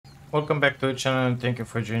Welcome back to the channel and thank you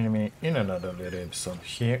for joining me in another little episode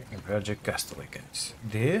here in Project Castaway, guys.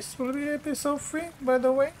 This will be episode 3, by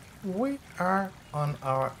the way. We are on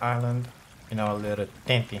our island in our little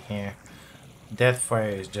tent in here. That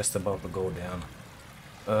fire is just about to go down.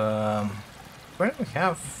 We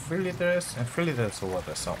have 3 liters and 3 liters of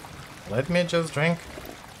water, so let me just drink.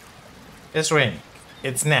 It's raining.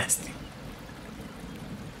 It's nasty.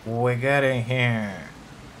 We got in here.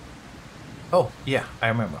 Oh, yeah, I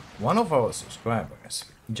remember. One of our subscribers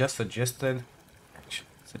just suggested,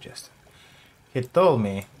 he told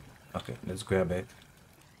me, okay, let's grab it,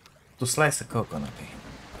 to slice a coconut in.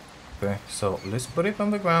 Okay, so let's put it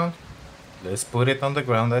on the ground. Let's put it on the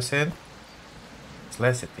ground, I said.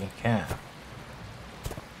 Slice it in half.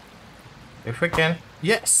 If we can.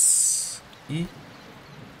 Yes! E.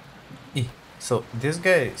 So, these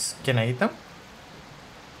guys, can I eat them?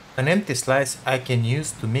 An empty slice I can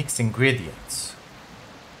use to mix ingredients.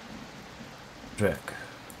 Drag.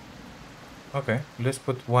 Okay, let's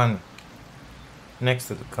put one next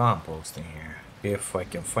to the compost in here. If I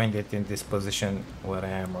can find it in this position where I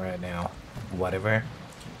am right now. Whatever.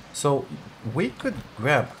 So, we could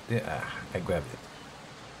grab the... I grabbed it.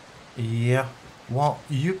 Yeah, well,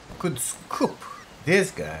 you could scoop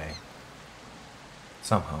this guy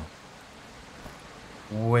somehow.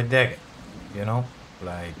 With it, you know?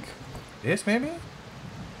 Like this, maybe?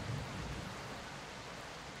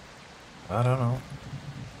 I don't know.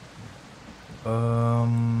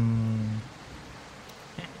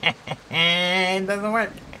 It doesn't work.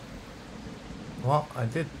 Well, I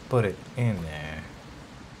did put it in there.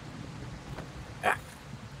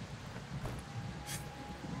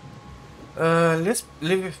 Let's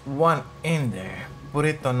leave one in there. Put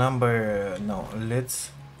it on number... No, let's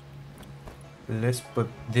put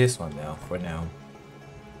this one down for now.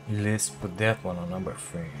 Let's put that one on number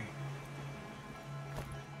 3.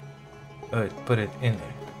 Put it in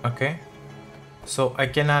there. Okay. So I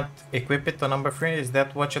cannot equip it to number 3. Is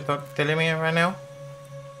that what you're telling me right now?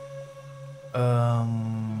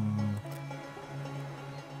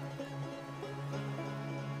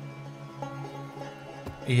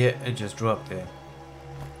 Yeah, it just dropped it.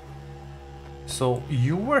 So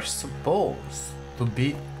you were supposed to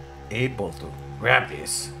be able to grab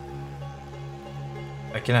this.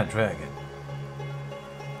 I cannot drag it.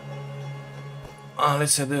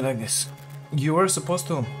 Let's do it like this. You were supposed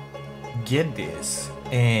to get this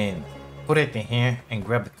and put it in here and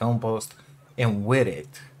grab the compost, and with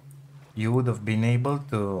it you would have been able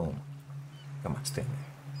to... Come on, stay there.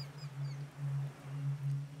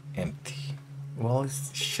 Empty. Well, it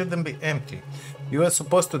shouldn't be empty. You were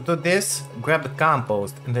supposed to do this, grab the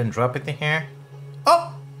compost, and then drop it in here.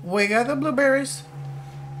 Oh, we got the blueberries.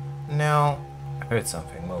 Now, I heard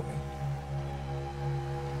something moving.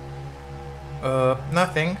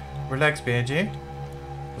 Nothing. Relax, BG.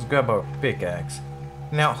 Let's grab our pickaxe.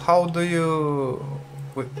 Now, how do you...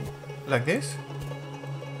 like this?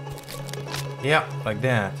 Yeah, like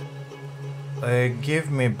that.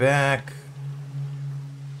 Give me back...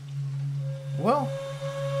 Well...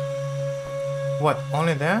 What,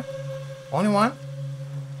 only that? Only one?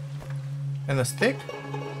 And a stick?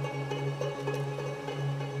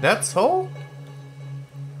 That's all?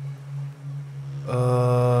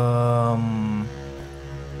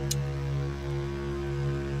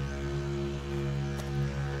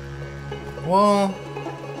 Well,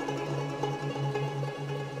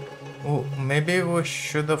 maybe we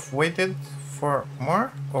should have waited for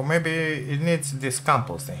more, or maybe it needs this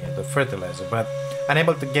compost in here, the fertilizer, but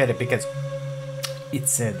unable to get it because it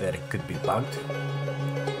said that it could be bugged.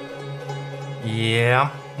 Yeah.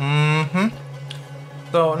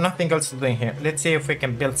 So nothing else to do in here. Let's see if we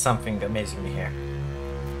can build something amazing here.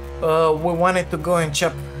 We wanted to go and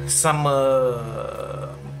chop some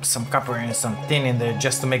copper and some tin in there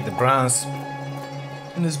just to make the bronze.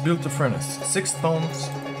 And let's build the furnace. 6 stones,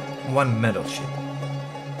 1 metal sheet.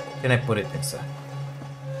 Can I put it inside?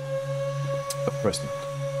 Of course not.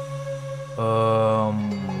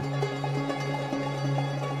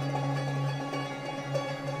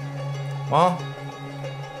 Well,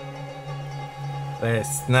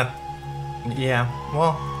 it's not... Yeah,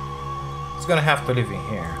 well, it's gonna have to live in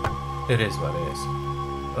here. It is what it is.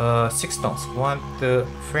 6 stones. 1, 2,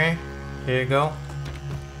 3. Here you go.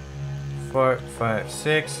 4, 5,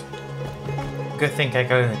 6. Good thing I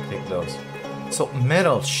couldn't take those. So,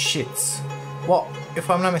 metal sheets. Well, if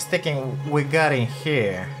I'm not mistaken, we got in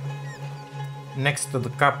here, next to the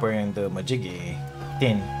copper and the majiggy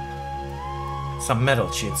tin, some metal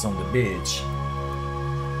sheets on the beach.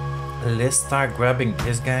 Let's start grabbing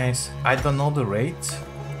these guys. I don't know the rate.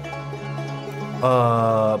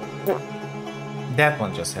 That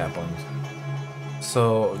one just happened.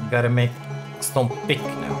 So gotta make stone pick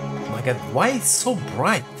now. Oh my god, why it's so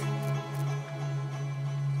bright?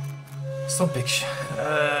 Stone pick.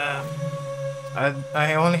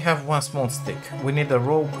 I only have one small stick. We need a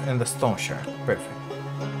rope and a stone shard. Perfect.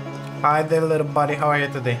 Hi there, little buddy. How are you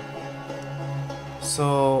today?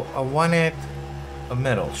 So I wanted a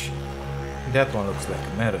metal sheet. That one looks like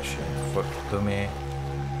a metal sheet to me.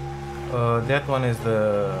 That one is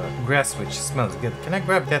the grass which smells good. Can I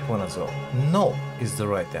grab that one as well? No is the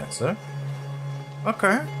right answer.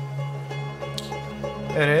 Okay.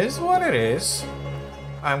 It is what it is.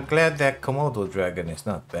 I'm glad that Komodo dragon is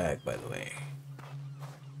not back, by the way.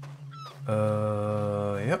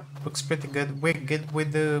 Yep, looks pretty good. We're good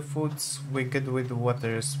with the foods, we're good with the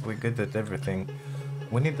waters, we're good at everything.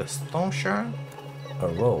 We need a stone shard, a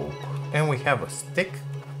rope, and we have a stick.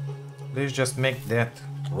 Let's just make that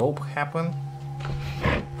rope happen.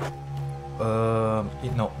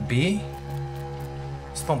 No, B.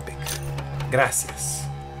 Stone pick. Gracias.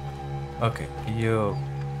 Okay, you...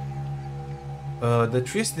 the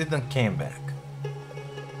trees didn't came back.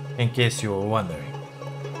 In case you were wondering.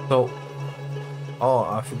 So... Oh,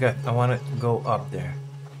 I forgot. I wanted to go up there.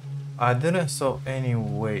 I didn't saw any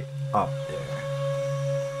way up there.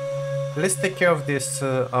 Let's take care of this.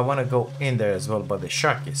 I want to go in there as well, but the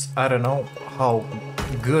shark is. I don't know how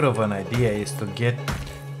good of an idea is to get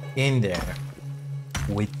in there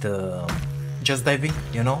with just diving,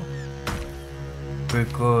 you know?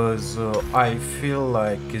 Because I feel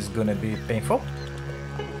like it's gonna be painful.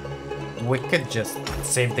 We could just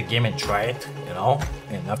save the game and try it, you know?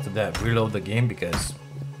 And after that, reload the game because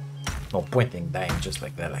no point in dying just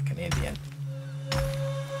like that, like an idiot.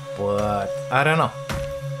 But I don't know.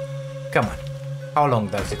 Come on. How long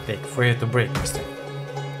does it take for you to break this thing?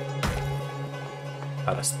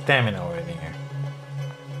 Out of stamina already here.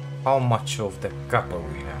 How much of the copper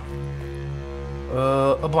we have?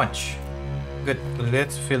 A bunch. Good.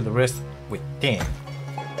 Let's fill the rest with tin.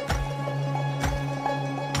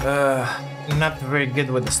 Not very good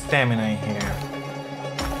with the stamina in here.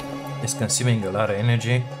 It's consuming a lot of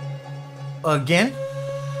energy. Again?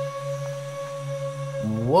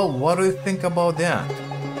 Whoa, what do you think about that?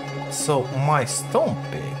 So my stone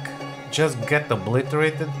pick just get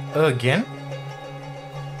obliterated again?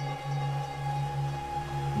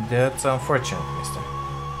 That's unfortunate, mister.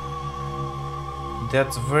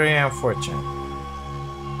 That's very unfortunate.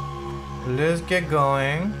 Let's get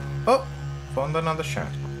going. Oh, found another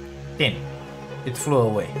shard. Tin. It flew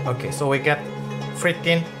away. Okay, so we got free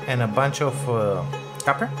tin and a bunch of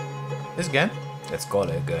copper. It's good. Let's call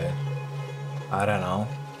it good. I don't know.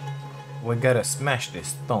 We gotta smash this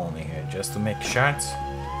stone in here just to make shards.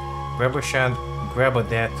 Grab a shard, grab a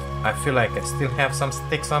that. I feel like I still have some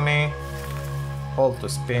sticks on me. Hold to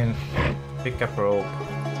spin. Pick up rope.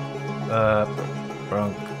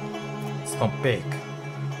 Brunk. Stone pick.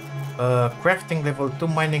 Crafting level 2,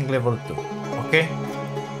 mining level 2. Okay?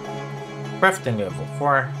 Crafting level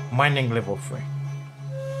 4, mining level 3.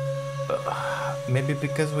 Maybe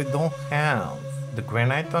because we don't have the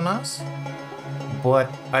granite on us?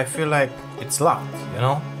 But I feel like it's locked, you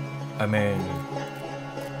know? I mean...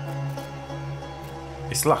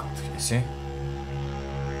 It's locked, you see?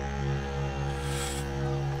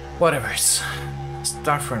 Whatever's.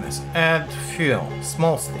 Start furnace. Add fuel.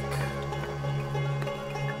 Small stick.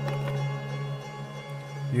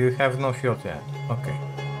 You have no fuel to add. Okay.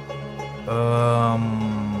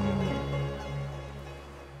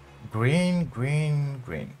 Green, green,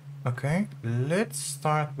 green. Okay. Let's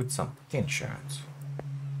start with some tin shards.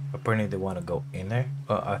 Apparently they want to go in there.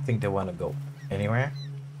 I think they want to go anywhere.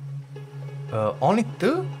 Only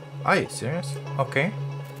 2? Are you serious? Okay.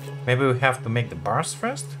 Maybe we have to make the bars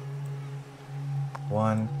first.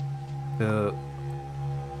 1, 2.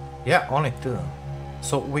 Yeah, only 2.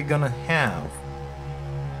 So we're gonna have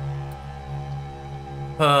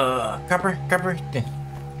copper, tin.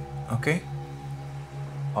 Okay.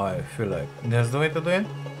 I feel like that's the way to do it.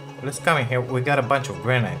 Let's come in here. We got a bunch of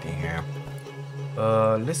granite in here.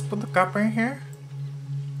 Let's put the copper in here.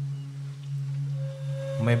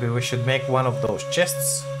 Maybe we should make one of those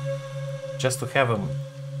chests just to have them,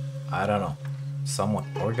 I don't know, somewhat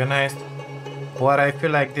organized. But I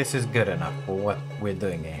feel like this is good enough for what we're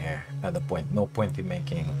doing in here at the point. No point in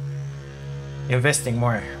investing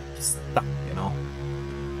more stuff, you know.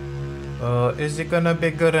 Is it gonna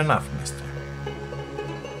be good enough, mister?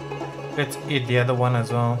 Let's eat the other one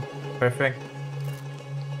as well. Perfect.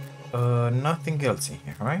 Nothing else in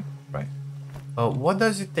here, right? Right. What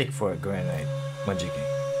does it take for a granite, Majiki?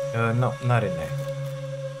 No, not in there.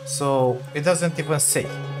 So it doesn't even say.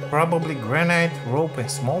 Probably granite, rope, and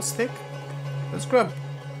small stick. Let's grab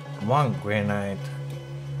one granite.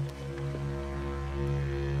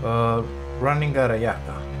 Running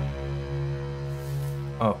Arayaka.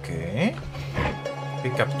 Okay.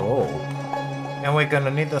 Pick up rope. And we're gonna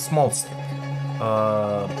need a small stick.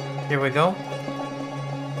 Here we go.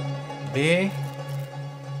 The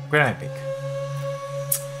granite pick.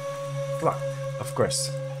 Locked, of course.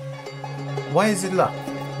 Why is it locked?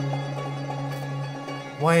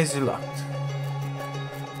 Why is it locked?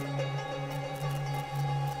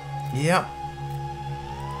 Yeah.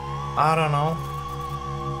 I don't know.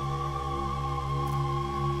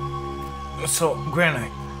 So,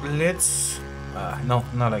 granite. Let's... no,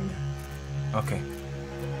 not like that. Okay.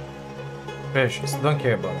 Precious. Don't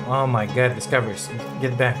care about them. Oh my god, discoveries.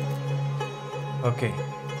 Get back. Okay.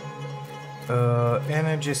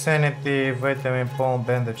 Energy, sanity, vitamin, palm,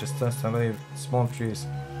 bandages, small trees.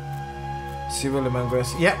 Civil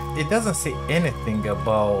grass. Yeah, it doesn't say anything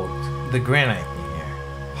about the granite in here.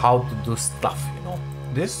 How to do stuff, you know.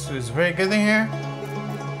 This is very good in here.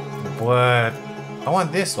 But I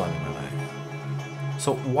want this one in my life.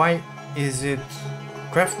 So why is it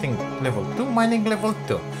crafting level 2, mining level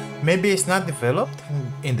 2? Maybe it's not developed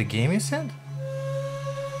in the game, you said?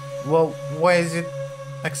 Well, why is it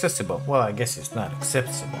accessible? Well, I guess it's not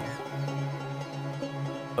accessible.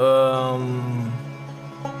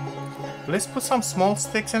 Let's put some small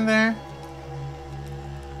sticks in there.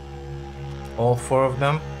 All 4 of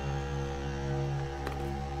them.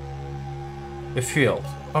 A field.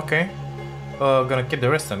 Okay. Gonna keep the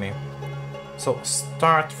rest of me. So,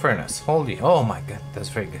 start furnace. Holy, oh my god, that's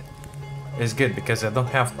very good. It's good because I don't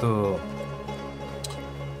have to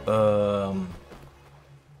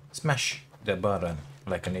smash the button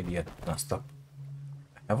like an idiot non-stop.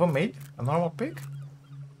 Have I made a normal pick?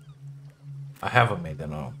 I haven't made a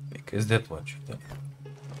normal pick. Is that what you think?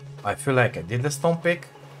 I feel like I did a stone pick.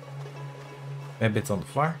 Maybe it's on the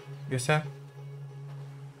floor, you said?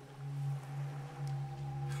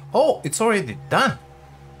 Oh, it's already done.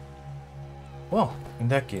 Well, in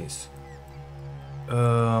that case,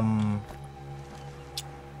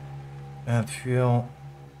 add fuel,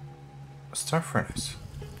 start furnace.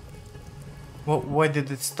 Well, why did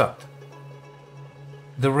it stop?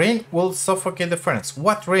 The rain will suffocate the furnace.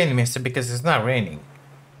 What rain, mister? Because it's not raining.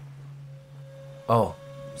 Oh,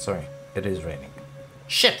 sorry, it is raining.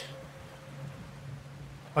 Shit!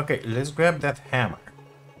 Okay, let's grab that hammer.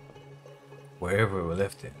 Wherever we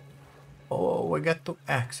left it. Oh, we got 2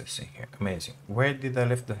 axes in here. Amazing. Where did I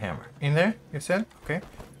leave the hammer? In there, you said? Okay.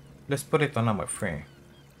 Let's put it on number 3.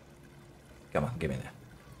 Come on, give me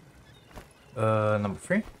that. Number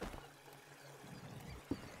 3.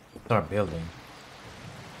 Start building.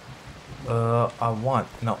 I want...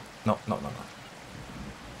 No.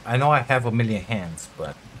 I know I have a million hands,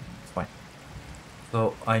 but it's fine.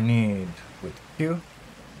 So, I need with Q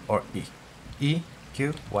or E. E,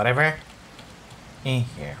 Q, whatever. In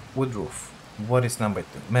here, wood roof. What is number 2?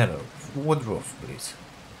 Metal roof. Wood roof, please.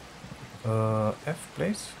 F,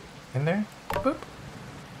 please. In there. Boop.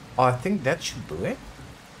 Oh, I think that should do it.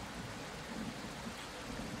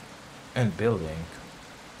 And building.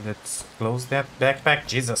 Let's close that backpack.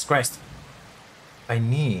 Jesus Christ. I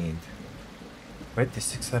need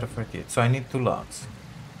 36 out of 48. So I need 2 logs.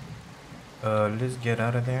 Let's get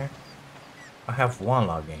out of there. I have 1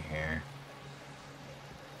 log in here.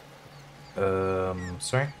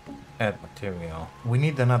 Sorry, add material. We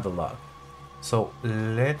need another log. So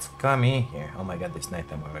let's come in here. Oh my god, it's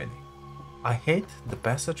nighttime already. I hate the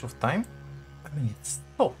passage of time. I mean, it's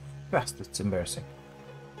so fast, it's embarrassing.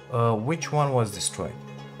 Which one was destroyed?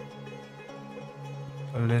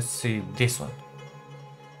 Let's see, this one.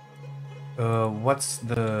 What's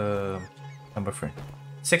the number 3?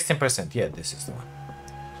 16%, yeah, this is the one.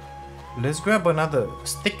 Let's grab another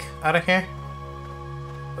stick out of here.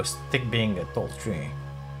 A stick being a tall tree.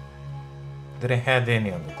 Did I have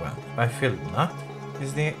any on the ground? I feel not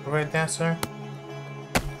is the right answer.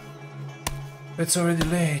 It's already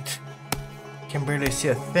late. Can barely see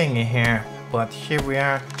a thing in here, but here we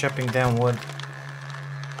are chopping down wood.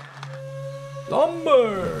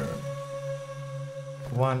 Lumber!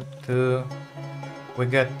 1, 2. We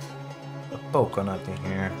got a coconut in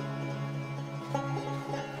here.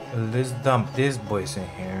 Let's dump these boys in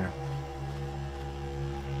here.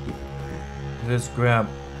 Let's grab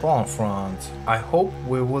palm fronds. I hope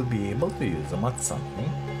we will be able to use them at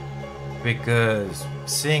something, because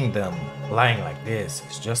seeing them lying like this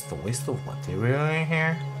is just a waste of material in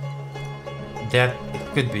here. That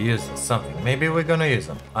it could be used as something. Maybe we're gonna use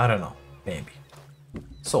them. I don't know. Maybe.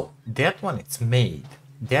 So that one, it's made.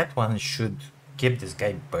 That one should keep this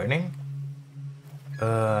guy burning.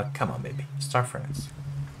 Come on, baby. Start furnace.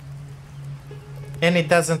 And it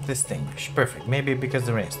doesn't distinguish. Perfect. Maybe because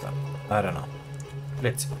the rain stopped. I don't know.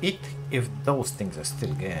 Let's eat if those things are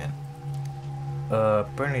still good.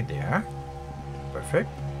 Apparently they are. Perfect.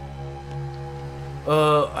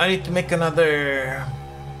 I need to make another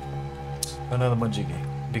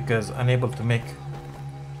majiggy because unable to make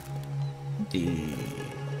the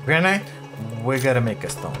granite. We gotta make a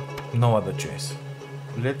stone. No other choice.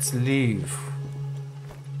 Let's leave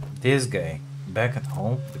this guy back at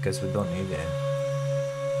home because we don't need it.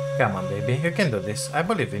 Come on, baby, you can do this. I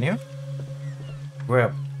believe in you.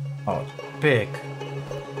 Grab out, pick.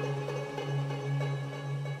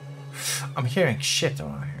 I'm hearing shit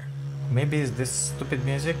around here. Maybe it's this stupid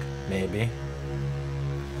music? Maybe.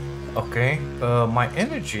 Okay, my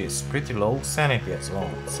energy is pretty low, sanity as well.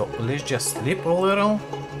 So let's just sleep a little.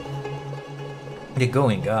 They're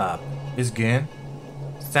going up. It's good.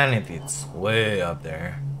 Sanity, it's way up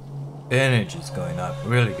there. Energy is going up,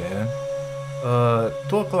 really good.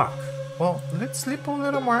 2 o'clock. Well, let's sleep a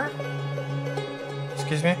little more.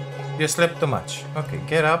 Excuse me? You slept too much. Okay,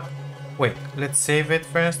 get up. Wait, let's save it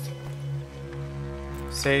first.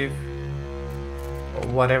 Save.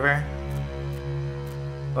 Whatever.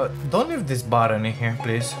 Don't leave this button in here,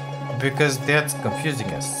 please. Because that's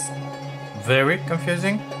confusing us. Very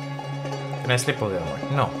confusing. Can I sleep a little more?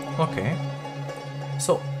 No. Okay.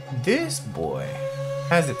 So, this boy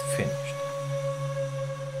has it finished.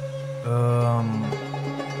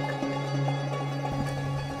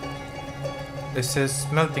 This is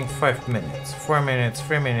melting 5 minutes, 4 minutes,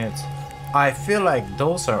 3 minutes. I feel like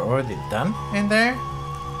those are already done in there.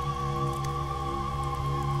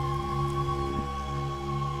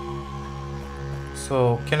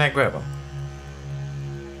 So can I grab them?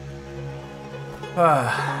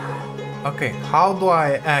 Okay, how do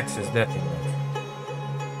I access that image?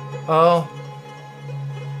 Oh,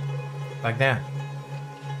 like that.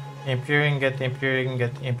 Impure ingot, impure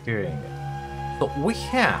ingot, impure ingot. So we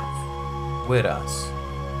have with us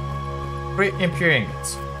 3 impure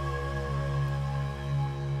ingots.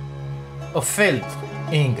 A failed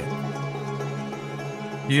ingot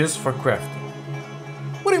used for crafting.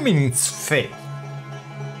 What do you mean it's failed?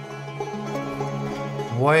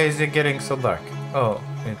 Why is it getting so dark? Oh,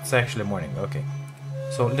 it's actually morning. Okay,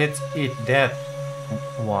 so let's eat that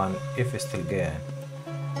one if it's still good.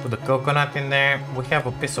 Put the coconut in there. We have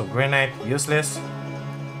a piece of granite, useless.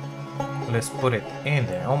 Let's put it in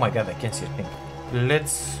there. Oh my god, I can't see a thing.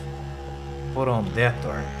 Let's put on that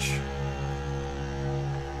torch.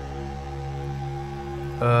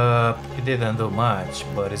 It didn't do much,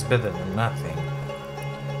 but it's better than nothing.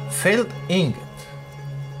 Failed ingot.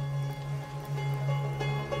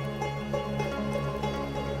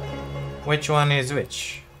 Which one is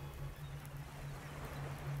which?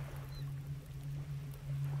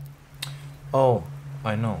 Oh,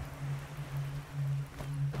 I know.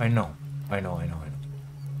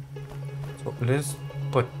 So let's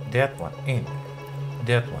put that one in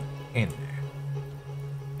there, that one in there,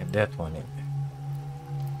 and that one in there.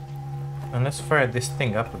 And let's fire this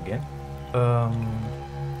thing up again.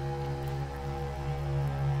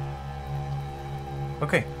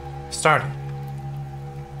 Okay, start it.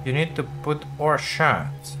 You need to put ore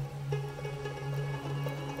shards.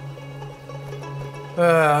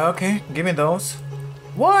 Okay, give me those.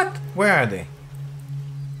 What? Where are they?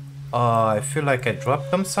 I feel like I dropped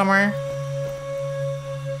them somewhere.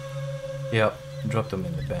 Yep, dropped them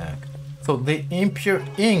in the bag. So the impure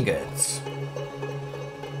ingots.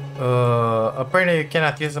 Apparently you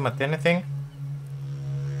cannot use them at anything.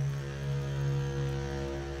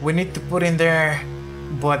 We need to put in there,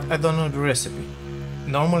 but I don't know the recipe.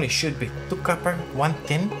 Normally should be 2 copper, 1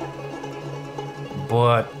 tin,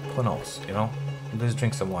 but who knows, you know? Let's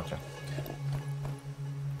drink some water.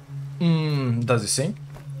 Does it say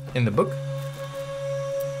in the book?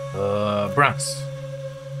 Bronze.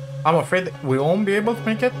 I'm afraid we won't be able to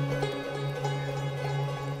make it.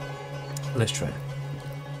 Let's try.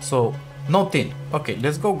 So, no tin. Okay,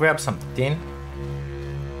 let's go grab some tin.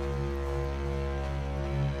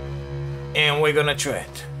 And we're gonna try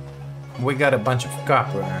it. We got a bunch of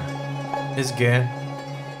copper. It's good.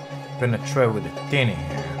 Gonna try with the tin in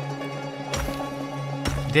here.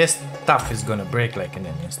 This stuff is gonna break like in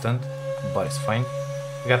an instant, but it's fine.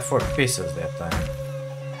 We got 4 pieces that time.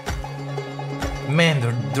 Man,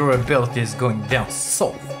 the durability is going down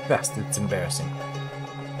so fast, it's embarrassing.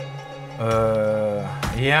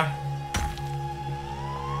 Yeah.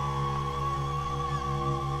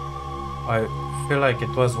 I feel like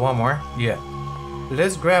it was one more. Yeah.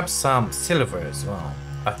 Let's grab some silver as well.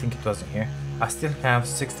 I think it wasn't here. I still have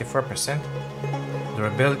 64%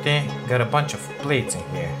 durability. Got a bunch of plates in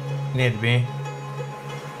here. Need be.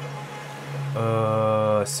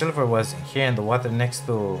 Silver was here in the water next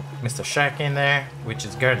to Mr. Shark in there, which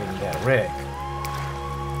is guarding that wreck.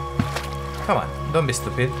 Come on, don't be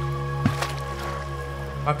stupid.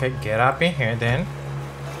 Okay, get up in here then.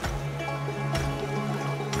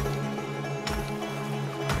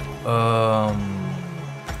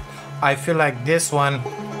 I feel like this one.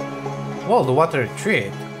 Well, the water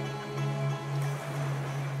retreat.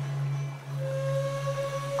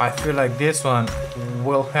 I feel like this one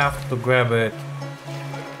we'll have to grab it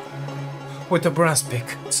with a bronze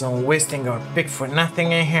pick. So I'm wasting our pick for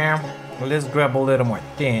nothing in here. Let's grab a little more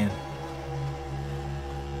tin.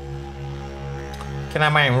 Can I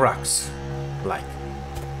mine rocks? Like?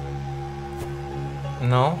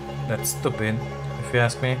 No, that's stupid if you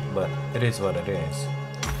ask me, but it is what it is.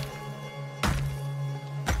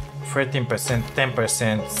 13%,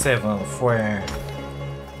 10%, 7, 4.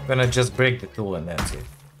 Gonna just break the tool and that's it.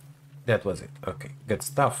 That was it. Okay, good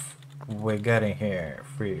stuff. We got in here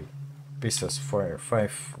 3 pieces, 4,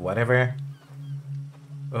 5, whatever.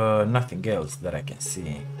 Nothing else that I can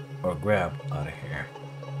see or grab out of here.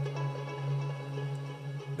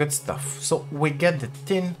 Good stuff. So we get the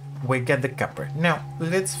tin, we get the copper. Now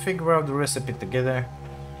let's figure out the recipe together.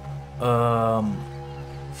 Yeah.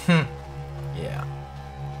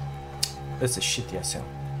 That's a shitty assault.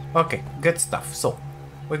 Okay, good stuff. So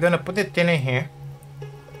we're gonna put the tin in here.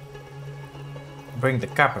 Bring the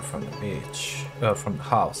copper from the beach, from the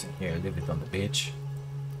house in here. Leave it on the beach.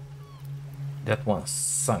 That one's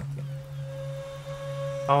sunk in.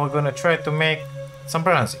 Now we're gonna try to make some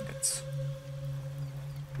bronze ingots.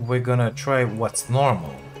 We're gonna try what's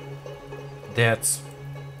normal. That's...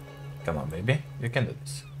 Come on, baby. You can do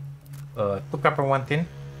this. 2 copper, 1 tin.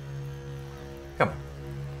 Come on.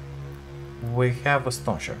 We have a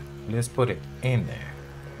stone shard. Let's put it in there.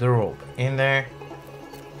 The rope in there.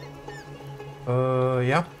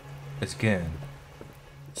 Yeah. It's good.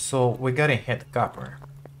 So we gotta hit copper.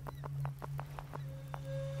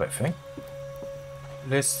 Perfect.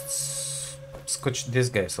 Let's scooch these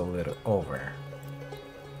guys a little over.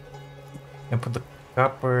 And put the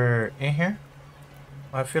copper in here.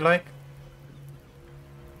 I feel like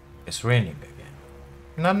it's raining again.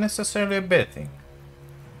 Not necessarily a bad thing.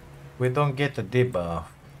 We don't get a debuff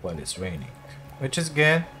while it's raining, which is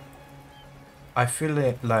good. I feel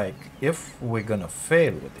it like if we're gonna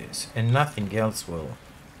fail with this and nothing else will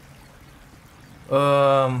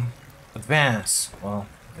advance, well,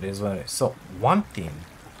 it is what it is. So 1 tin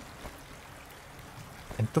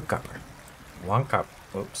and 2 copper. 1 copper.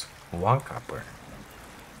 Oops. 1 copper.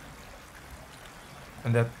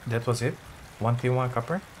 And that was it? 1 tin, 1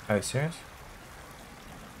 copper? Are you serious?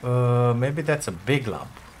 Maybe that's a big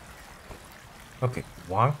lump. Okay,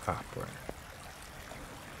 1 copper.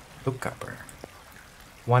 2 copper.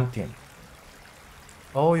 1 tin.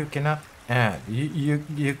 Oh, you cannot add.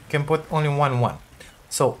 You can put only 1.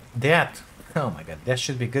 So that, oh my god, that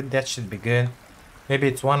should be good. That should be good. Maybe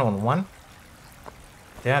it's 1 on 1.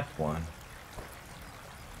 That one.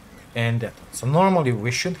 And that one. So normally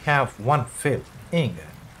we should have 1 filled ingot.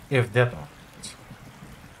 If that one.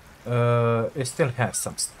 It still has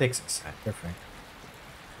some sticks inside. Perfect.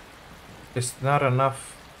 It's not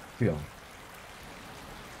enough fuel.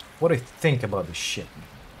 What do you think about this shit?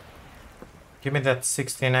 Give me that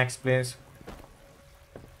 16x, please.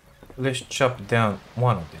 Let's chop down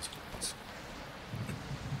one of these ones.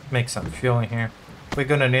 Make some fuel in here. We're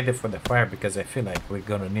gonna need it for the fire because I feel like we're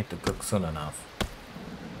gonna need to cook soon enough.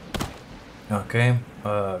 Okay,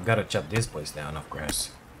 gotta chop these boys down, of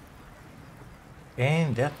course.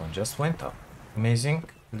 And that one just went up. Amazing.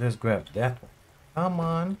 Let's grab that one. Come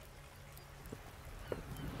on.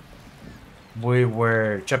 We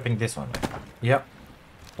were chopping this one. Yep.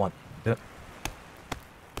 1, 2.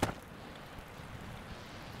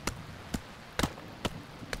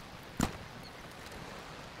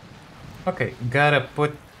 Okay, gotta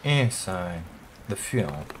put inside the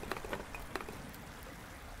fuel.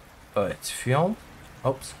 It's fuel.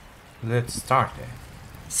 Oops. Let's start it.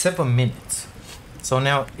 7 minutes. So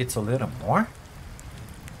now it's a little more.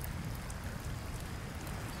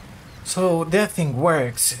 So that thing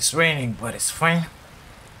works. It's raining, but it's fine.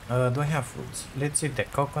 Do I have fruits? Let's eat the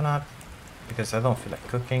coconut because I don't feel like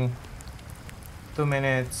cooking. 2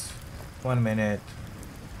 minutes. 1 minute.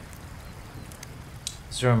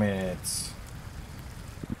 0 minutes.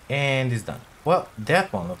 And it's done. Well,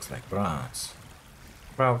 that one looks like bronze.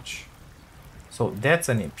 Crouch. So that's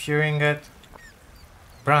an impure ingot.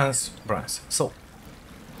 Bronze, bronze. So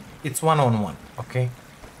it's 1 on 1, okay?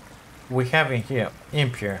 We have in here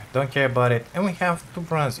impure, don't care about it, and we have 2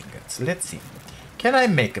 bronze ingots. Let's see. Can I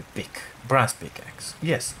make a bronze pickaxe?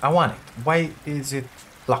 Yes, I want it. Why is it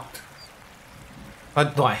locked?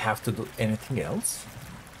 Do I have to do anything else?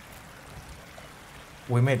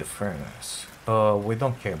 We made a furnace. We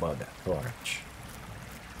don't care about that torch.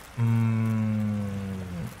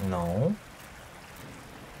 No.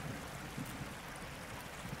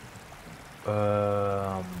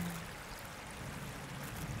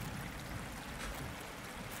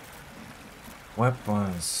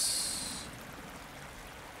 Weapons.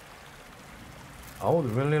 I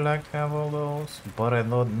would really like to have all those, but I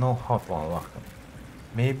don't know how to unlock them.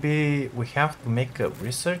 Maybe we have to make a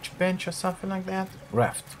research bench or something like that?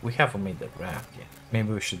 Raft. We haven't made the raft yet.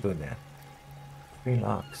 Maybe we should do that. 3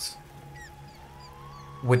 logs.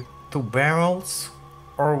 With 2 barrels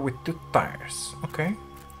or with 2 tires. Okay.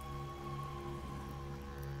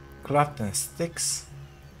 Cloth and sticks.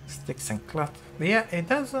 Sticks and cloth. Yeah, it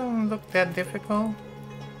doesn't look that difficult.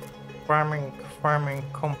 Farming,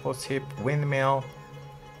 compost heap, windmill.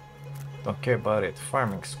 Don't care about it.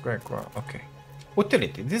 Farming, scarecrow. Okay.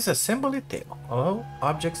 Utility. Disassembly table. Allow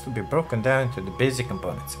objects to be broken down into the basic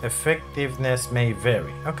components. Effectiveness may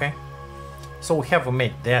vary. Okay. So we have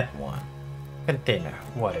made that one. Container.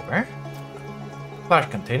 Whatever. Large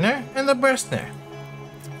container and a burster.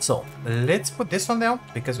 So let's put this one down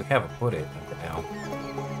because we haven't put it down.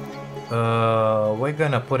 We're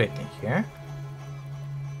gonna put it in here.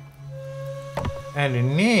 And it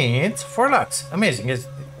needs 4 logs. Amazing,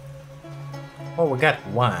 isn't it? Oh, we got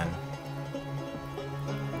 1.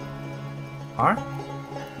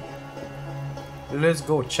 Let's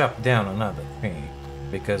go chop down another tree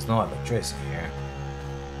because no other trees here.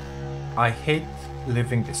 I hate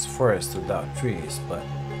leaving this forest without trees, but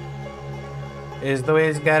it's the way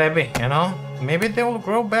it's gotta be, you know? Maybe they will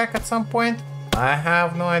grow back at some point. I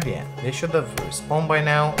have no idea. They should have respawned by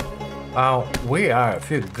now. We are a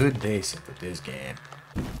few good days into this game.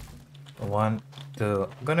 1, 2.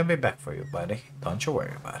 Gonna be back for you, buddy. Don't you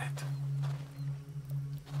worry about it.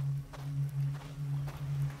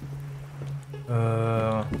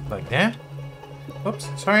 Like that. Oops,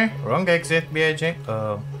 sorry, wrong exit, BIJ.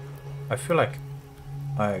 I feel like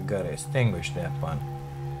I gotta extinguish that one.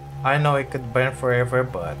 I know it could burn forever,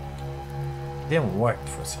 but it didn't work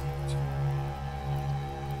for some reason.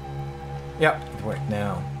 Yeah, it worked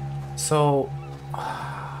now. So,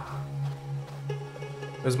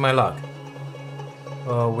 where's my log?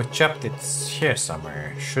 We chopped it here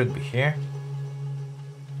somewhere. Should be here.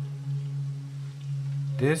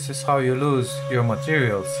 This is how you lose your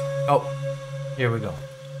materials. Oh, here we go.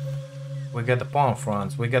 We got the palm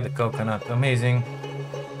fronds, we got the coconut, amazing.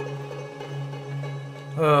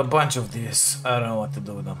 A bunch of these, I don't know what to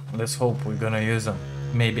do with them. Let's hope we're gonna use them.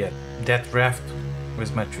 Maybe at that raft.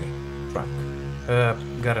 Where's my tree? Trunk.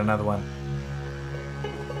 Got another one.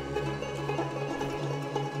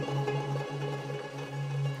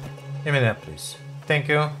 Give me that, please. Thank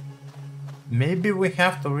you. Maybe we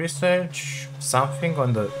have to research something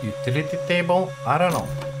on the utility table. I don't know.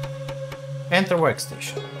 Enter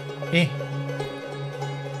workstation. E.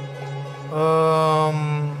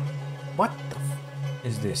 What the f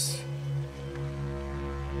is this?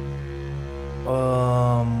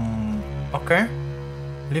 Okay.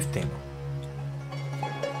 Lift table.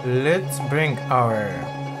 Let's bring our,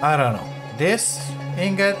 I don't know, this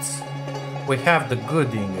ingots. We have the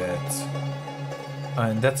good ingots.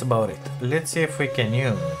 And that's about it. Let's see if we can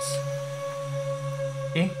use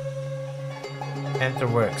E. Enter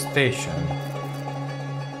workstation.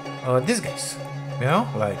 These guys, you know,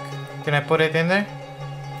 like, can I put it in there?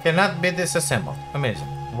 Cannot be disassembled. Amazing.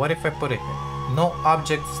 What if I put it in? No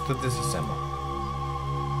objects to disassemble.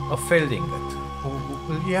 A failed ingot.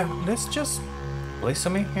 Yeah, let's just place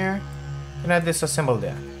them in here. Can I disassemble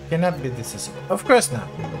that? Cannot be disassembled. Of course not.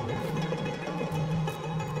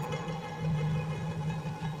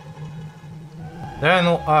 There are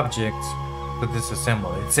no objects to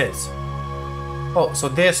disassemble, it says. Oh, so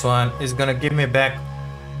this one is gonna give me back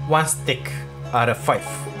 1 stick out of 5.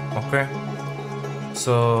 Okay.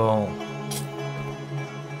 So,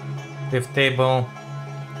 lift table.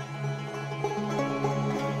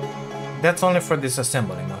 That's only for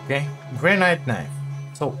disassembling, okay? Granite knife.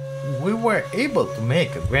 So, we were able to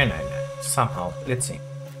make a granite knife somehow. Let's see.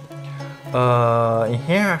 In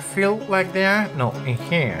here, I feel like there. No, in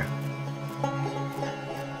here.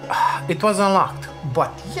 It was unlocked,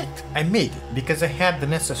 but yet I made it because I had the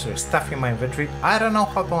necessary stuff in my inventory. I don't know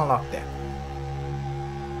how to unlock that.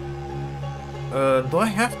 Do I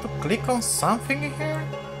have to click on something in here?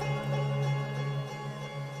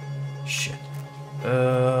 Shit.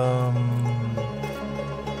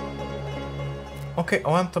 Okay, I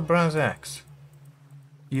want the bronze axe.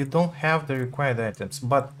 You don't have the required items,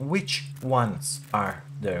 but which ones are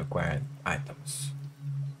the required items?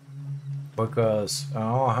 because I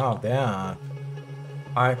don't have that.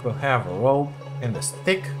 I could have a rope and a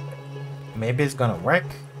stick. Maybe it's gonna work.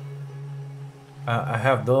 I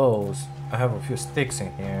have those. I have a few sticks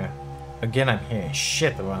in here. Again, I'm hearing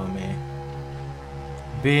shit around me.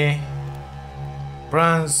 B.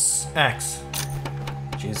 Bronze axe.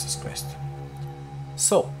 Jesus Christ.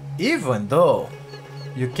 So, even though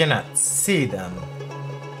you cannot see them,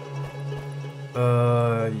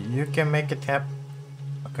 you can make it happen.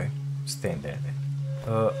 Okay, stay there then.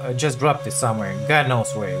 I just dropped it somewhere. God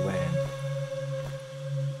knows where it went.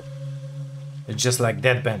 It's just like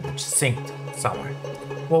that bandage, synced somewhere.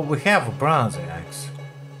 Well, we have a bronze axe.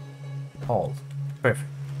 Hold. Perfect.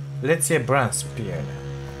 Let's see a bronze spear now.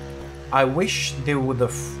 I wish they would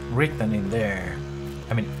have written in there.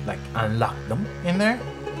 I mean, like, unlock them in there.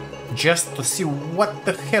 Just to see what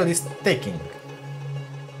the hell is taking.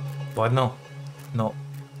 But no. No.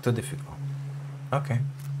 Too difficult. Okay.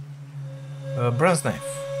 Bronze knife.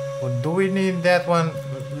 Well, do we need that one?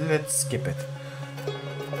 Let's skip it.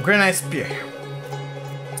 Granite spear.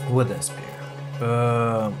 Wooden spear.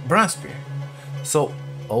 Bronze spear. So,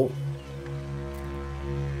 oh.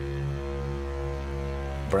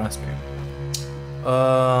 Bronze spear.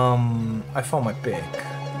 I found my pick.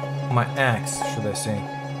 My axe, should I say.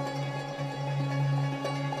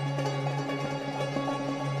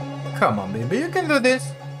 Come on, baby, you can do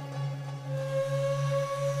this.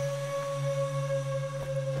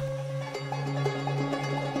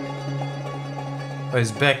 Oh,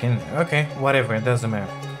 it's back in there. Okay, whatever, it doesn't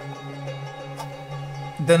matter.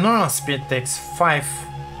 The normal spear takes 5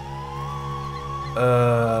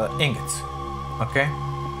 ingots. Okay?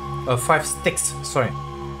 5 sticks, sorry.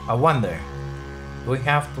 I wonder. Do we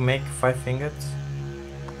have to make 5 ingots?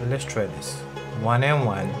 Let's try this. 1 and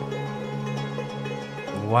 1.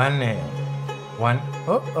 1 and 1.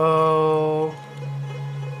 Uh-oh.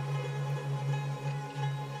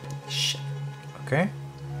 Shit. Okay.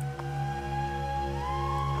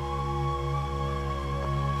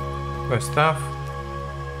 First off,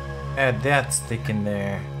 add that stick in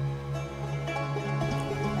there.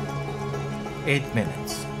 8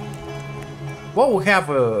 minutes. Well, we have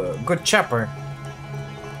a good chopper.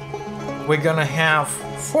 We're gonna have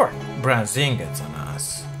 4 bronze ingots on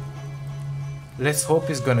us. Let's hope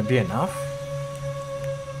it's gonna be enough.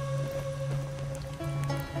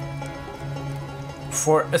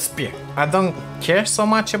 For a spear. I don't care so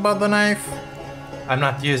much about the knife. I'm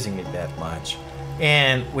not using it that much.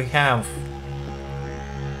 And we have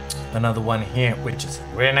another one here, which is a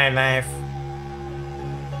granite knife.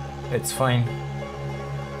 It's fine.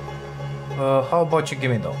 How about you give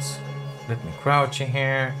me those? Let me crouch in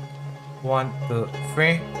here. 1, 2,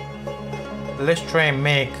 3. Let's try and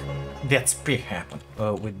make that spear happen.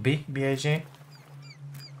 With B-I-G.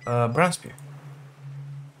 Bronze spear.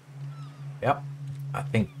 Yep. I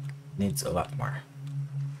think needs a lot more.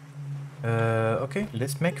 Okay,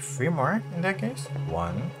 let's make 3 more in that case.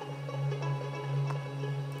 1,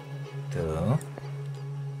 2.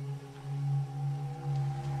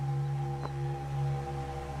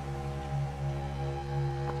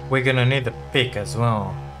 We're gonna need a pick as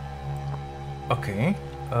well. Okay.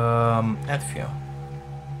 Add fuel.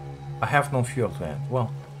 I have no fuel to add.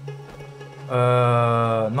 Well.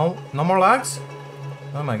 No more logs?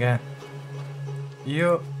 Oh my god.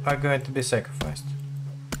 You are going to be sacrificed.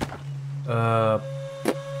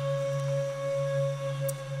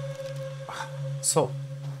 So,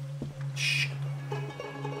 shit.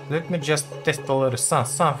 Let me just test a little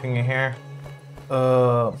something in here.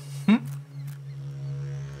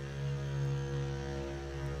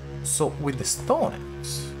 So with the stone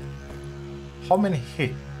axe, how many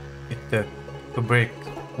hit it took to break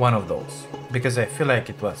one of those? Because I feel like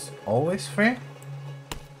it was always 3.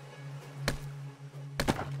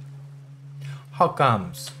 How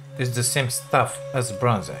comes it's the same stuff as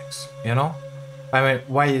bronze axe, you know? I mean,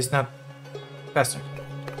 why is not faster?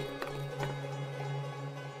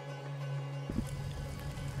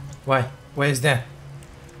 Why? Why is that?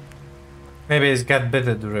 Maybe it's got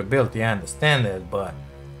better durability, I understand it, but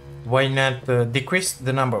why not decrease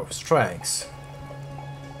the number of strikes?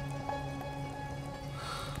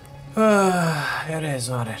 It is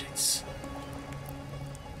what it is.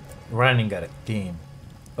 Running out of team.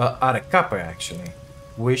 Out of copper, actually.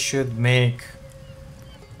 We should make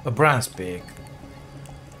a bronze pick.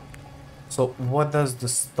 So, what does the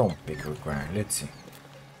stone pick require? Let's see.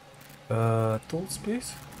 Tools,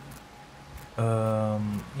 please.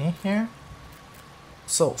 In here.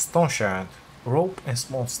 So, stone shard, rope, and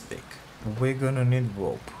small stick. We're gonna need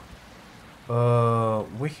rope.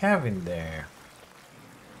 We have in there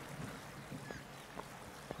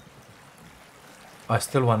I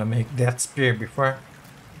still want to make that spear before.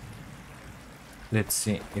 Let's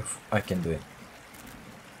see if I can do it.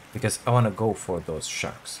 Because I want to go for those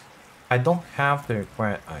sharks. I don't have the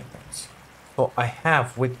required items. So I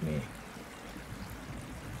have with me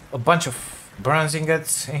a bunch of bronze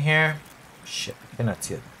ingots in here. Shit, I cannot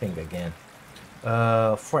see a thing again.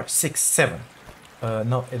 4, 6, 7.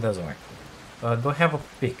 No, it doesn't work. Do I have a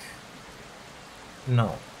pick?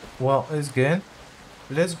 No. Well, it's good.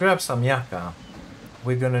 Let's grab some yucca.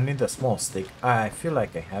 We're gonna need a small stick. I feel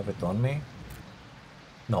like I have it on me.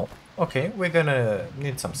 No. Okay, we're gonna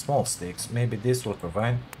need some small sticks. Maybe this will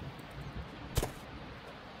provide.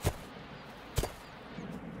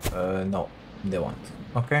 No, they won't.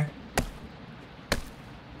 Okay.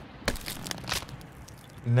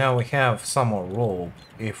 Now we have some more rope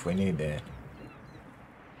if we need it.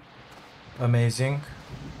 Amazing.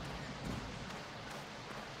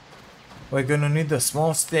 We're gonna need a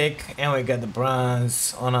small stick and we got the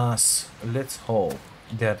bronze on us. Let's hope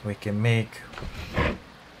that we can make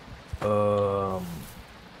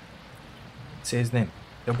say his name.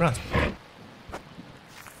 The bronze.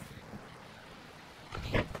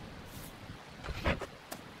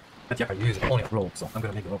 But yeah, I use only a rope, so I'm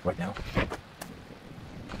gonna make a rope right now.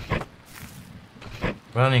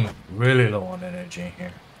 Running really low on energy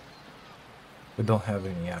here. We don't have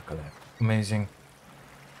any yakka left. Amazing.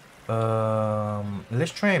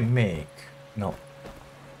 Let's try and make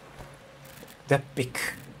that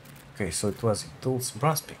pick. Okay, so it was tools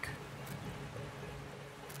bronze pick.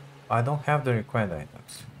 I don't have the required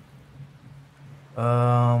items.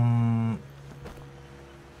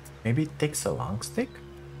 Maybe it takes a long stick.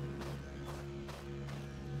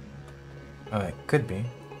 It could be.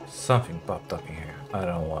 Something popped up in here. I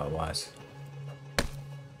don't know what it was.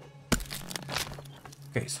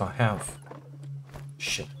 Okay, so I have...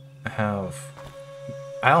 Shit. I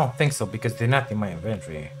don't think so because they're not in my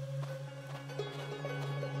inventory.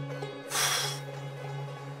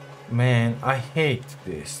 Man, I hate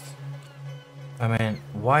this. I mean,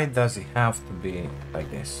 why does it have to be like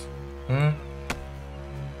this?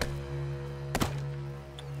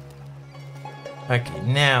 Okay,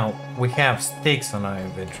 now we have sticks on our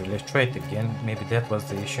inventory. Let's try it again. Maybe that was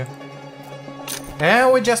the issue.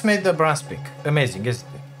 And we just made the bronze pick. Amazing, isn't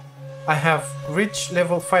it? I have reached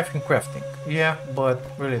level 5 in crafting. Yeah, but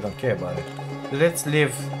really don't care about it. Let's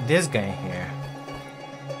leave this guy here.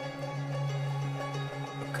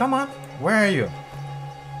 Come on, where are you?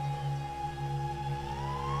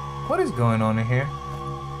 What is going on in here?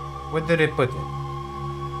 Where did it put it?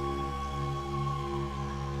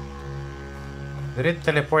 Did it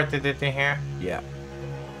teleport it in here? Yeah.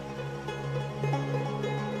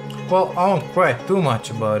 Well, I won't cry too much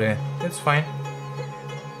about it. It's fine.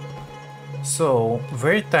 So,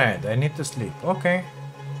 very tired. I need to sleep. Okay.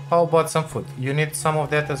 How about some food? You need some of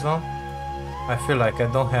that as well? I feel like I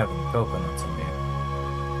don't have any coconuts in there.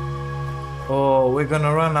 Oh, we're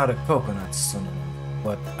gonna run out of coconuts soon.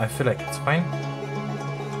 But I feel like it's fine.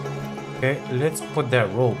 Okay, let's put that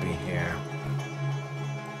rope in here.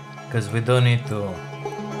 Because we don't need to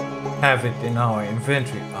have it in our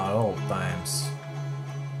inventory at all times.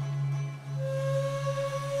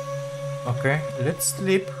 Okay, let's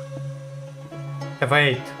sleep. Have I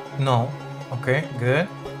ate? No. Okay, good.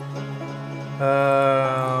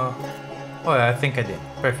 Oh yeah, I think I did.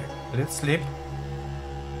 Perfect. Let's sleep.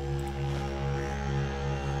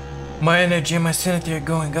 My energy and my sanity are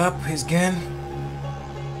going up again.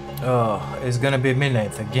 Oh, it's gonna be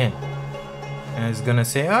midnight again. And it's gonna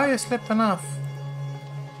say, oh, you slept enough.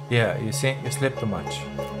 Yeah, you see, you slept too much.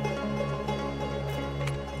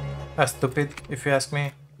 That's stupid, if you ask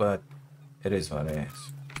me, but it is what it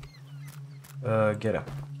is. Get up.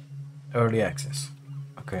 Early access.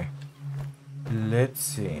 Okay. Let's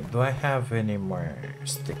see. Do I have any more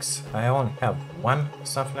sticks? I only have one,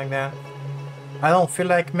 something like that. I don't feel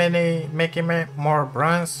like making more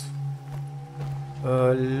bronze.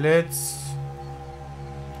 Let's...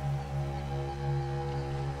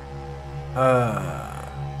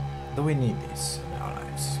 do we need this in our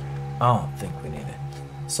lives? I don't think we need it.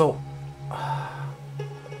 So,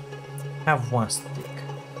 have one stick.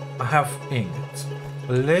 I have ingots.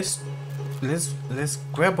 Let's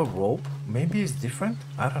grab a rope. Maybe it's different.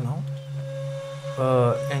 I don't know.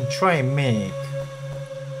 And try and make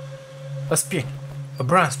a spear, a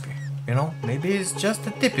bronze spear. You know, maybe it's just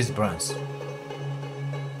the tip is bronze.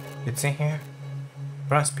 It's in here.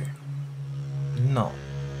 Bronze spear. No.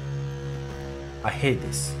 I hate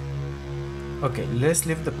this. Okay, let's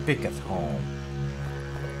leave the pick at home.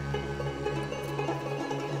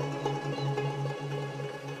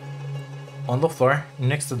 On the floor,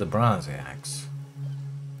 next to the bronze axe.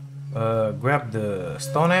 Grab the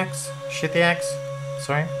stone axe, shitty axe,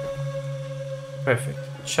 sorry. Perfect.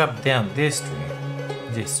 Chop down this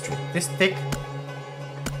tree, this stick.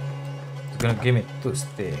 It's gonna give me 2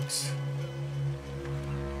 sticks.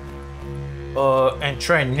 And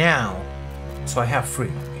try now, so I have 3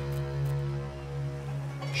 of me.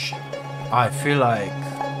 Shit. I feel like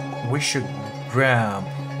we should grab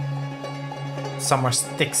some more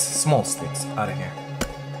sticks, small sticks, out of here.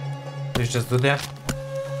 Let's just do that.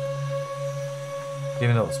 Give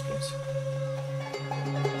me those, please.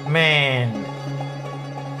 Man,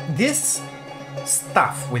 this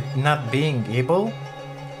stuff with not being able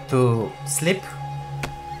to sleep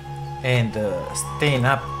and staying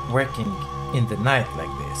up working in the night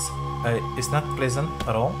like this, it's not pleasant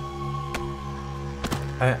at all.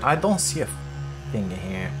 I don't see a thing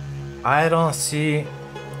here. I don't see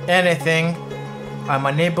anything. I'm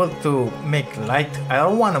unable to make light. I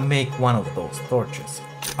don't want to make one of those torches.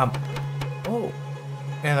 Oh,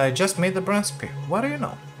 and I just made the bronze spear. What do you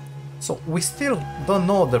know? So we still don't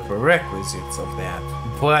know the prerequisites of that,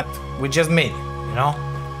 but we just made it, you know?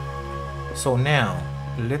 So now,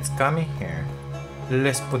 let's come in here.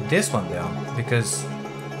 Let's put this one down, because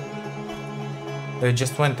it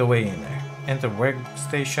just went away in there. Enter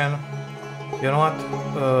workstation. You know what?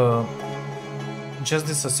 Just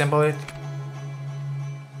disassemble it.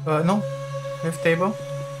 No, leave table,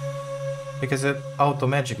 because it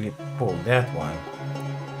automatically pulled that one.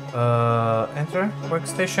 Enter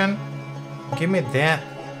workstation. Give me that.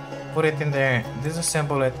 Put it in there.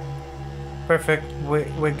 Disassemble it. Perfect.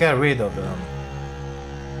 We got rid of them.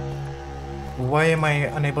 Why am I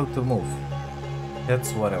unable to move?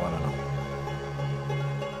 That's what I want to know.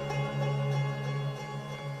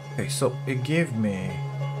 Okay, so it gave me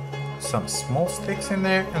some small sticks in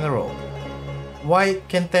there and a rope. Why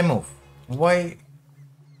can't I move? Why?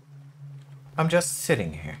 I'm just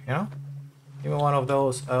sitting here, you know? Give me one of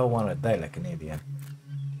those. I want to die like an idiot.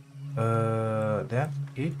 That,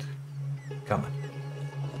 eat. Come on.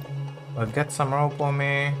 I've got some rope on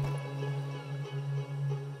me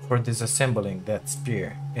for disassembling that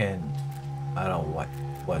spear, and I don't know what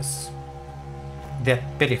was that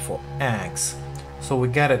pitiful axe. So we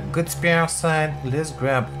got a good spear outside. Let's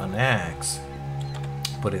grab an axe.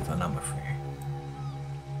 Put it on number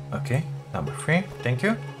 3. Okay, number 3. Thank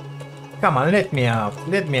you. Come on, let me out.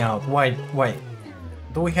 Let me out. Why?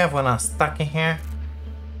 Do we have one stuck in here?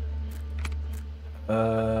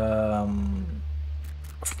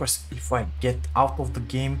 Of course, if I get out of the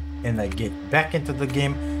game and I get back into the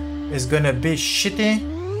game, it's gonna be shitty,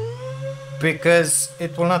 because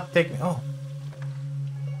it will not take me. Oh,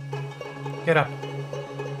 get up.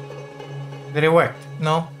 Did it work?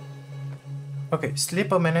 No. Okay,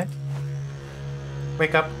 sleep a minute.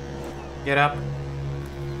 Wake up. Get up.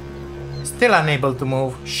 Still unable to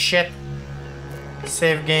move. Shit.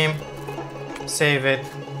 Save game. Save it.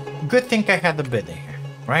 Good thing I had the bed in here,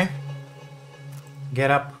 right?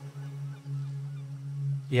 Get up.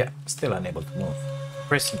 Yeah, still unable to move.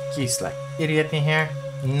 Pressing keys like idiot in here.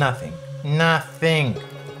 Nothing. Nothing.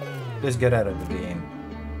 Let's get out of the game.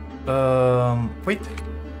 Wait.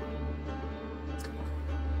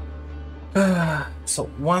 So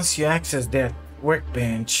once you access that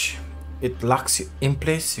workbench, it locks you in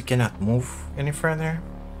place. You cannot move any further.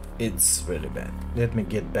 It's really bad. Let me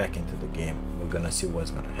get back into the game. We're gonna see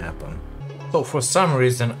what's gonna happen. So for some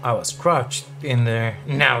reason I was crouched in there.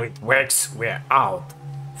 Now it works. We're out.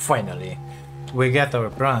 Finally. We got our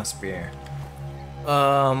bronze spear.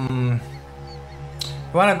 You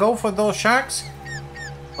wanna go for those sharks?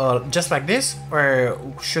 Just like this? Or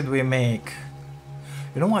should we make...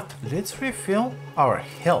 You know what? Let's refill our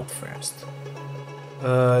health first.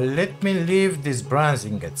 Let me leave these bronze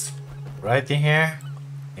ingots right in here,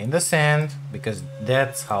 in the sand, because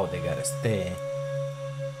that's how they gotta stay.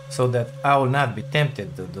 So that I will not be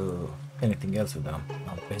tempted to do anything else with them,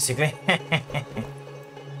 basically.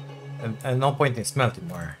 and no point in smelting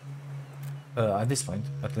more. At this point,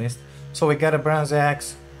 at least. So we got a bronze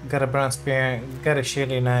axe, got a bronze spear, got a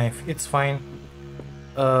shitty knife, it's fine.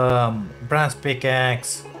 Bronze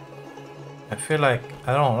pickaxe. I feel like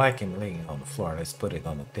I don't like him laying on the floor. Let's put it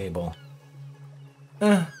on the table.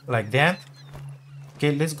 Like that.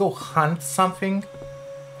 Okay, let's go hunt something.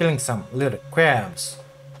 Killing some little crabs.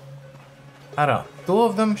 I don't know. 2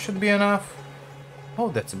 of them should be enough. Oh,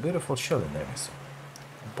 that's a beautiful shield in there.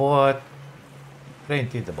 But they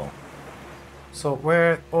ain't eatable. So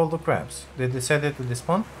where are all the crabs? They decided to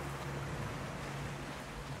despawn?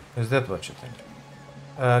 Is that what you think?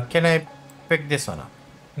 Can I pick this one up?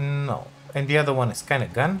 No. And the other one is kind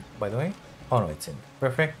of gone, by the way. Oh no, it's in.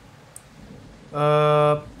 Perfect.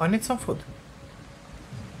 I need some food.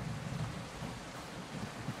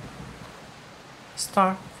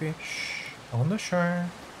 starfish on the shore.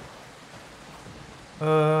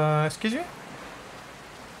 Excuse me?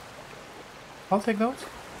 I'll take those.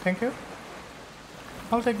 Thank you.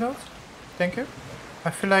 I'll take those. Thank you. I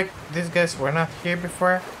feel like these guys were not here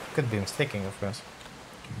before. Could be mistaken, of course.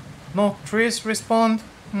 No trees respond.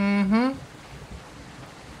 Mm-hmm.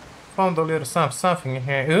 Found a little something in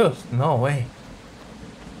here. Ugh, no way.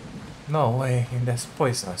 No way. That's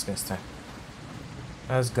poisonous, mister.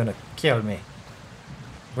 That's gonna kill me.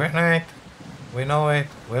 Granite. We know it.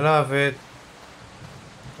 We love it.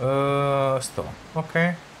 Stone.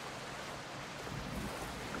 Okay.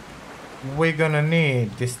 We're gonna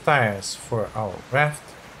need these tires for our raft.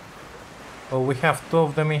 Oh, we have 2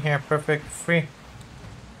 of them in here. Perfect. 3,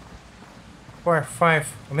 4, 5.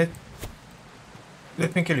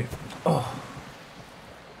 Let me kill you. Oh.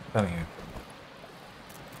 Come here.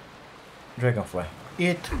 Dragonfly.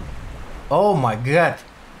 Eat. Oh my god.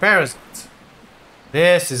 Parasites.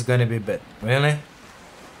 This is gonna be bad. Really?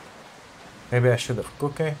 Maybe I should have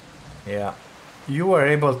cooked it. Yeah. You were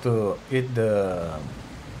able to eat the...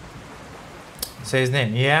 Say his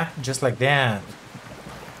name. Yeah, just like that.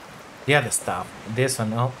 The other stuff. This one,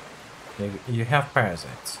 no. You have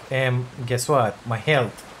parasites. And guess what? My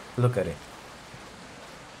health. Look at it.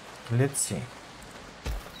 Let's see.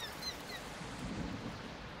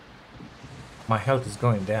 My health is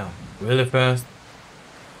going down really fast.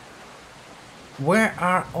 Where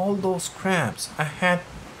are all those crabs? I had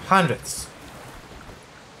hundreds.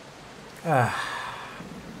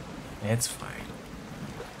 It's fine.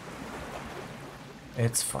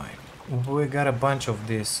 It's fine. We got a bunch of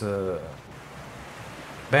these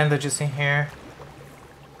bandages in here.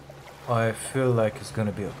 I feel like it's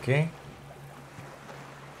gonna be okay.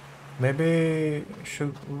 Maybe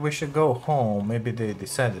we should go home. Maybe they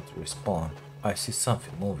decided to respawn. I see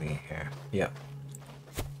something moving here. Yeah.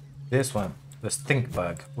 This one, the stink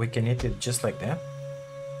bug. We can eat it just like that.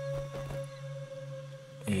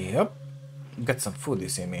 Yep. Got some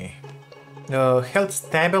foodies in me. Health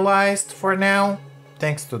stabilized for now.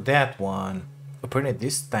 Thanks to that one. Apparently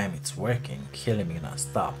this time it's working, killing me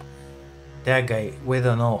non-stop. That guy, we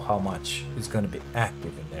don't know how much is gonna be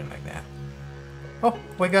active in there like that. Oh,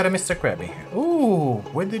 we got a Mr. Krabby here. Ooh,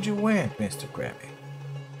 where did you went, Mr. Krabby?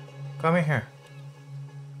 Come in here.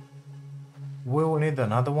 We will need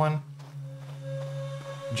another one.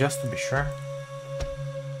 Just to be sure.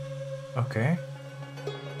 Okay.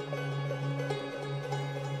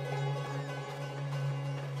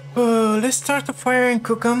 Let's start a fire and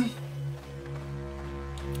cook them.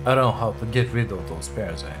 I don't know how to get rid of those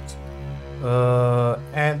parasites.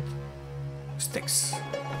 And sticks.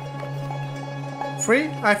 3,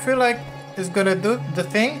 I feel like it's gonna do the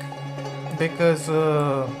thing. Because,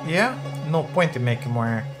 yeah, no point in making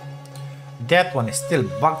more. That one is still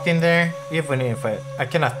bugged in there. Even if I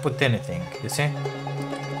cannot put anything, you see?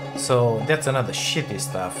 So that's another shitty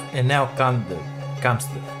stuff. And now comes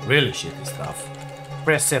the really shitty stuff.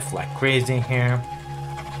 Press F like crazy in here.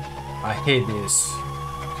 I hate this.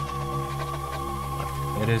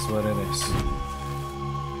 It is what it is.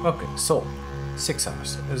 Okay, so 6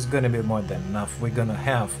 hours is gonna be more than enough. We're gonna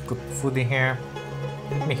have cooked food in here.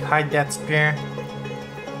 Let me hide that spear.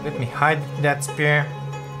 Let me hide that spear.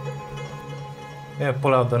 Yeah,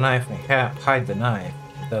 pull out the knife and hide the knife.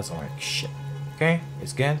 It doesn't work. Shit. Okay,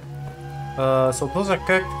 it's good. So those are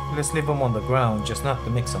cooked. Let's leave them on the ground, just not to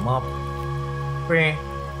mix them up. 3,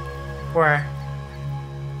 4.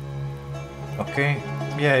 Okay.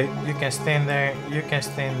 Yeah, you can stand there. You can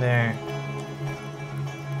stand there.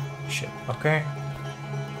 Shit. Okay.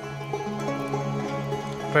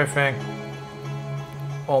 Perfect.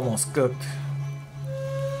 Almost cooked.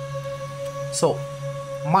 So,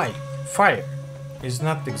 my fire is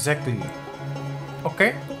not exactly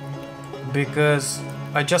okay because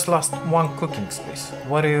I just lost 1 cooking space.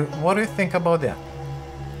 What do you think about that?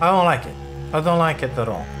 I don't like it. I don't like it at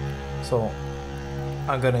all. So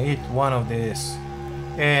I'm gonna eat one of these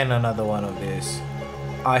and another one of these.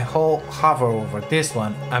 I hover over this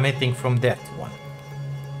one. I'm eating from that one.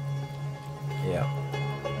 Yeah.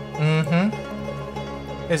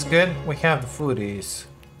 It's good. We have the foodies.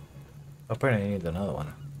 Apparently I need another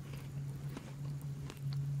one.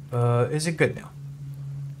 Is it good now?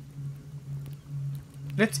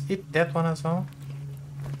 Let's eat that one as well.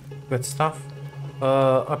 Good stuff.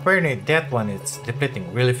 Apparently that one is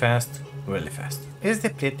depleting really fast. It's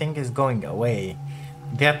depleting, is going away.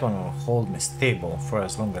 That one will hold me stable for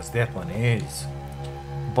as long as that one is.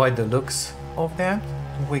 By the looks of that,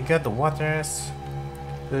 we got the waters.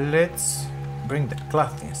 Let's bring the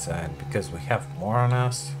cloth inside because we have more on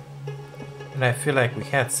us. And I feel like we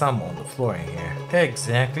had some on the floor in here.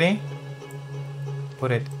 Exactly.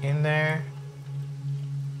 put it in there.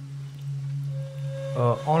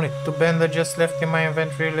 Only 2 bandages left in my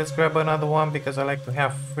inventory. Let's grab another one because I like to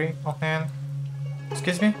have 3 on hand.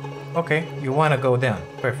 Excuse me? Okay, you wanna go down.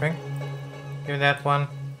 Perfect. Give me that one.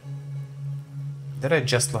 Did I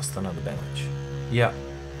just lost another bandage? Yeah.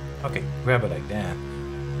 Okay, grab it like that.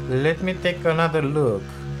 Let me take another look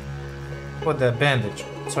for the bandage.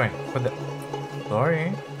 Sorry, for the...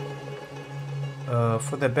 Sorry.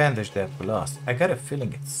 For the bandage that we lost. I got a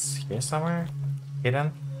feeling it's here somewhere.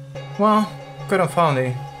 Hidden. Well, couldn't find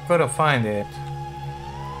it. Couldn't find it.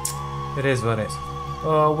 It is what it is.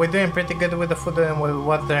 We're doing pretty good with the food and with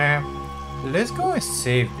water. Let's go and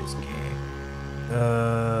save this game.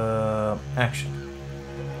 Actually.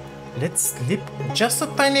 Let's sleep just a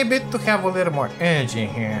tiny bit to have a little more energy in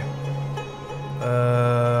here.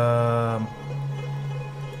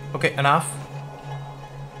 Okay, enough.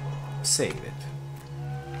 Save it.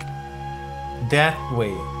 That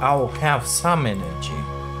way I'll have some energy.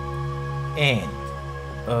 And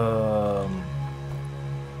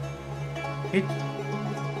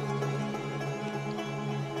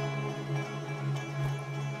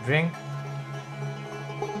drink.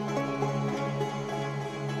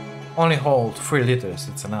 Only hold 3 liters,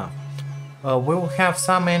 it's enough. We will have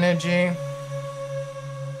some energy.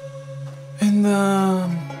 And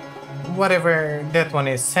whatever that one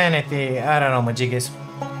is, sanity, I don't know, majigis.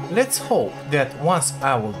 Let's hope that once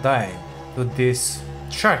I will die to these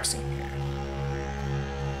sharks in here,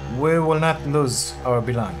 we will not lose our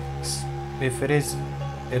belongings. If it is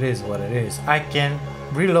what it is. I can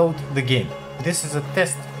reload the game. This is a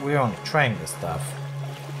test, we're only trying this stuff.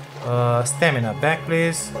 Stamina back,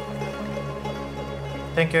 please.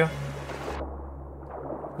 Thank you.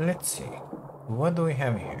 Let's see. What do we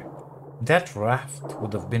have here? That raft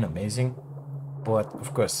would have been amazing, but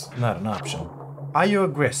of course, not an option. Are you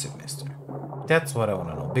aggressive, mister? That's what I want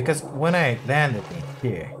to know. Because when I landed in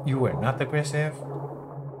here, you were not aggressive.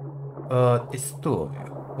 It's 2 of you.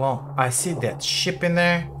 Well, I see that ship in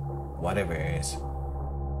there. Whatever it is.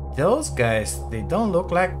 Those guys, they don't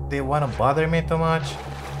look like they want to bother me too much.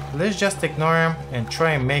 Let's just ignore them and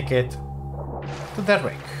try and make it to that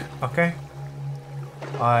wreck, okay?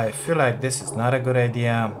 I feel like this is not a good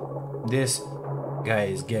idea. This guy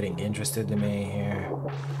is getting interested in me here.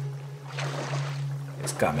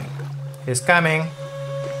 He's coming. He's coming.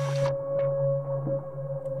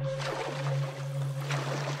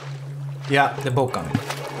 Yeah, they're both coming.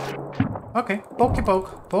 Okay, pokey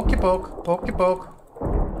poke, pokey poke, pokey poke.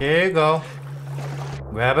 Here you go.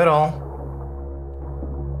 Grab it all.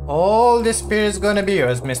 All this spear is gonna be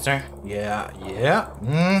yours, mister. Yeah.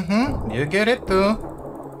 You get it too.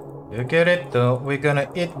 You get it too. We're gonna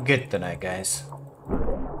eat good tonight, guys.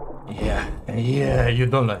 Yeah, you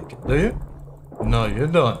don't like it, do you? No, you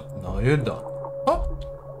don't. No, you don't. Oh,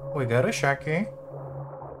 we got a sharky.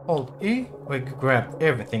 Hold E. We grabbed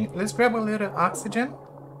everything. Let's grab a little oxygen.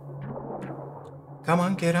 Come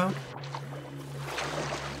on, get out.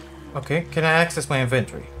 Okay, can I access my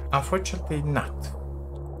inventory? Unfortunately not.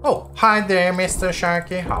 Oh, hi there, Mr.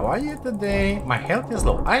 Sharky. How are you today? My health is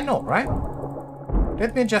low. I know, right?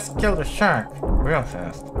 Let me just kill the shark real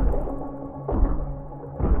fast.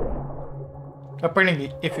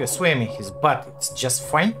 Apparently, if you swim in his butt, it's just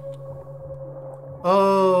fine.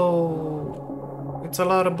 Oh, it's a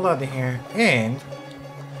lot of blood in here. And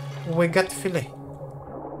we got fillet.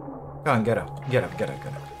 Come on, get up. Get up.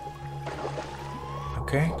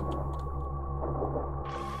 Okay.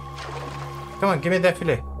 Come on, give me that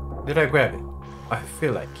fillet. Did I grab it? I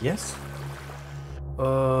feel like yes.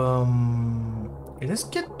 Let's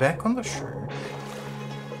get back on the shirt.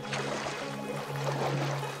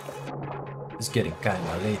 It's getting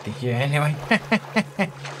kinda late in here anyway.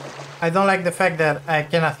 I don't like the fact that I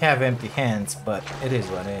cannot have empty hands, but it is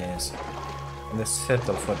what it is. Let's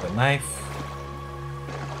settle for the knife.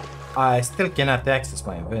 I still cannot access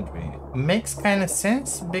my inventory. Makes kinda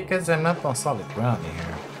sense because I'm not on solid ground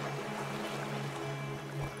here.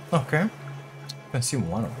 Okay. Consume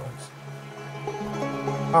one of those.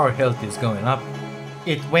 Our health is going up.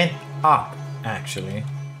 It went up, actually.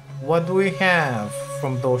 What do we have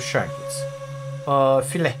from those sharkies?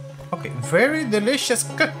 Filet. Okay, very delicious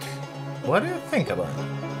cook. What do you think about it?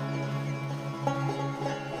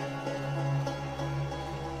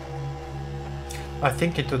 I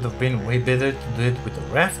think it would have been way better to do it with a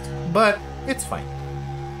raft, but it's fine.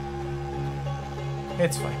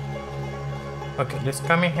 It's fine. Okay, let's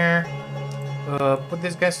come in here. Put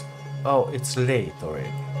these guys. Oh, it's late already.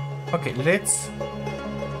 Okay, let's.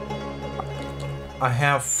 I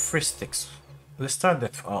have 3 sticks. Let's start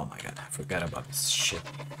that. Oh my god, I forgot about this shit.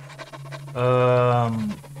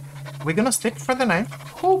 we're gonna sleep for the night.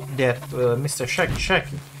 Hope that Mr.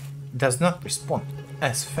 Shaky does not respond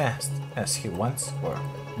as fast as he wants or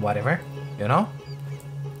whatever, you know?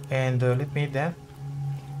 And let me eat that.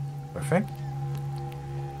 Perfect.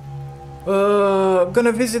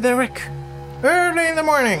 Gonna visit the wreck early in the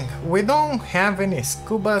morning. We don't have any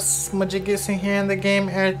scuba smudgies in here in the game,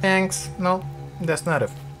 air tanks. No, that's not a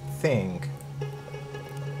thing.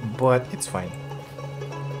 But it's fine.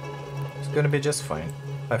 It's gonna be just fine.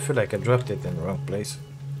 I feel like I dropped it in the wrong place.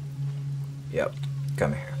 Yep,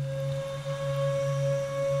 come here.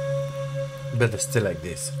 But it's still like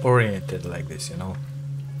this, oriented like this, you know.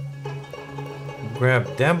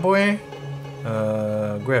 Grab that boy.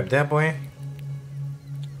 Grab that boy.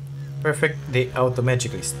 Perfect. They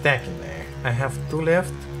automatically stack in there. I have 2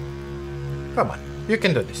 left. Come on, you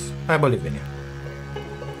can do this. I believe in you.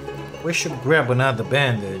 We should grab another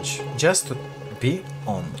bandage just to be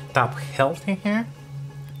on top health in here.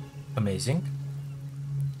 Amazing.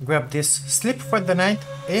 Grab this. Sleep for the night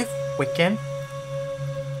if we can.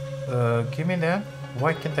 Give me that.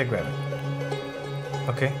 Why can't I grab it?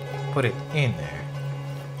 Okay, put it in there.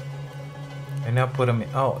 And now put them in.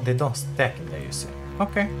 Oh, they don't stack in there, you see.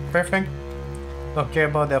 Okay, perfect. Don't care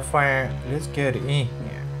about that fire. Let's get it in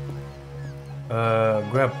here.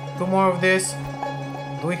 Grab 2 more of this.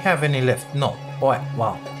 Do we have any left? No. Oh,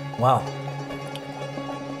 wow. Wow.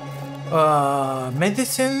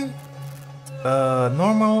 Medicine.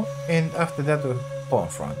 Normal. And after that, we palm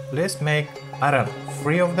front. Let's make, I don't know,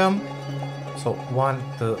 3 of them. So 1,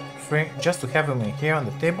 2, 3. Just to have them in here on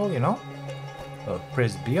the table, you know.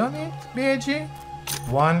 Press B on it, BAG.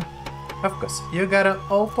 1. Of course, you gotta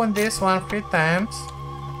open this one 3 times.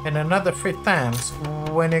 And another 3 times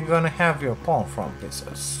when you're gonna have your palm front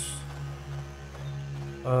pieces.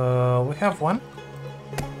 We have 1,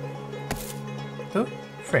 2,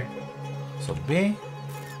 3. So B.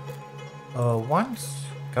 Once.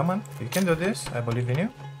 Come on, you can do this. I believe in you.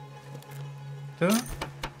 2,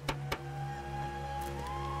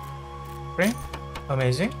 3.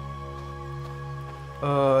 Amazing.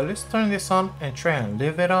 Let's turn this on and try and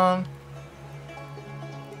leave it on.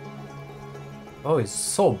 Oh, it's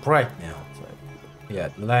so bright now. Yeah,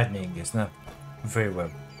 lightning is not very well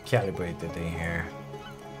calibrated in here.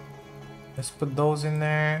 Let's put those in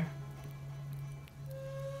there.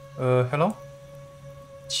 Hello?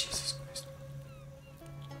 Jesus Christ.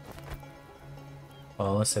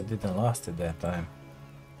 Well, unless I didn't lost it that time.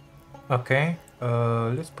 Okay,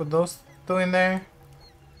 let's put those 2 in there.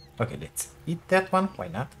 Okay, let's eat that one. Why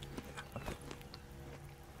not?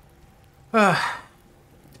 The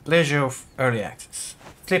pleasure of early access.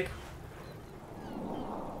 Sleep.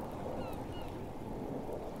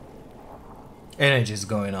 Energy is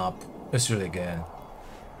going up. It's really good.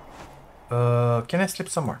 Can I sleep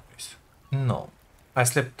some more, please? No. I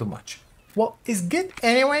slept too much. Well, it's good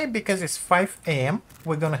anyway because it's 5 AM.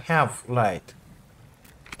 We're gonna have light.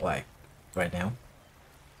 Like, right now.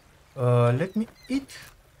 Let me eat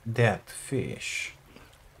that fish.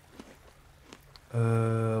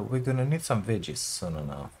 We're gonna need some veggies soon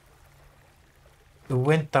enough. It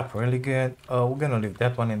went up really good. We're gonna leave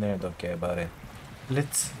that one in there. Don't care about it.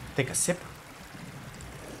 Let's take a sip.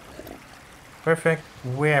 Perfect.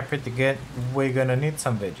 We are pretty good. We're gonna need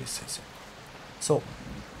some veggies. So,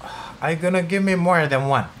 I'm gonna give me more than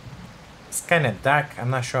 1. It's kind of dark. I'm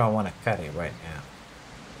not sure I want to cut it right now.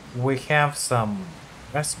 We have some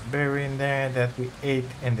raspberry in there that we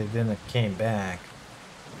ate and they didn't came back.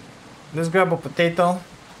 Let's grab a potato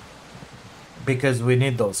because we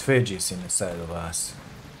need those veggies inside of us.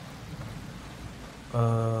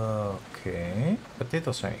 Okay,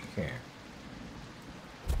 potatoes right here.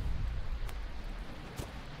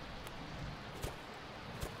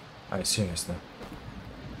 I seriously.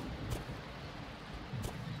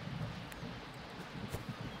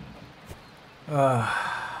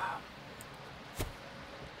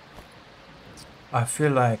 I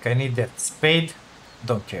feel like I need that spade.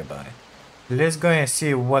 Don't care about it. Let's go and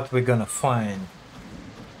see what we're gonna find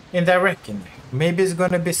in that wrecking. Maybe it's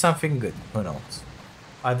gonna be something good. Who knows?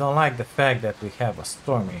 I don't like the fact that we have a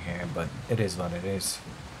storm in here, but it is what it is.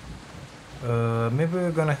 Maybe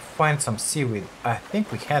we're gonna find some seaweed. I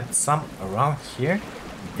think we had some around here,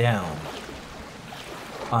 down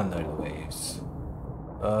under the waves.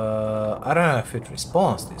 I don't know if it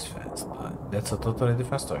responds this fast, but that's a totally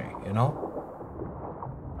different story, you know?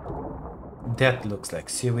 That looks like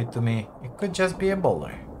seaweed to me. It could just be a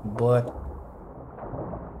boulder, but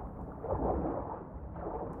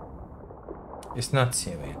it's not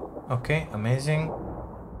seaweed. Okay, amazing.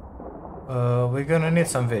 We're gonna need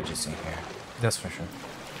some veggies in here, that's for sure.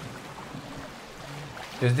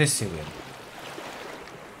 There's this seaweed.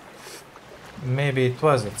 Maybe it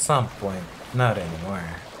was at some point, not anymore.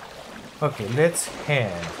 Okay, let's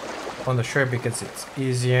head on the shore because it's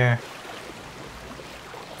easier.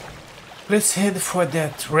 Let's head for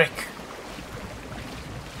that wreck.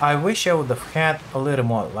 I wish I would have had a little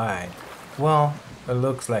more light. Well, it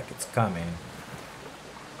looks like it's coming.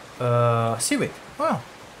 Seaweed. Well,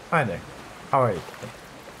 hi there. How are you today?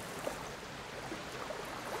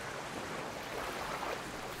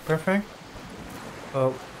 Perfect.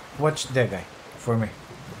 Watch that guy for me.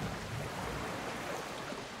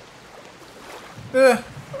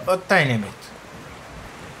 A tiny bit.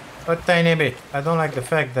 A tiny bit. I don't like the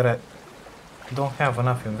fact that I don't have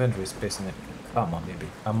enough inventory space in it. Come on, baby.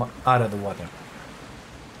 I'm out of the water.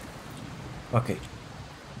 Okay.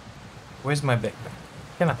 Where's my backpack?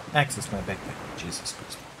 Cannot access my backpack. Jesus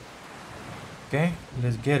Christ. Okay,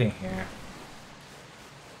 let's get in here.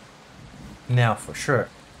 Now for sure.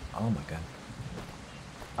 Oh my god.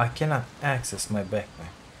 I cannot access my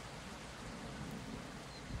backpack.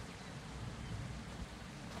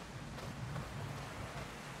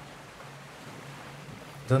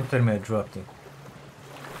 Don't tell me I dropped it.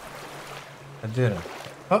 I didn't.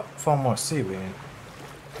 Oh, 4 more seaweed.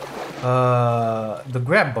 The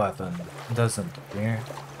grab button doesn't appear.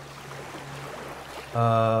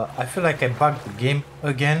 I feel like I bugged the game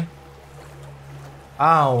again.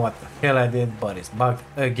 I don't know what the hell I did, but it's bugged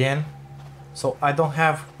again. So I don't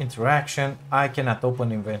have interaction. I cannot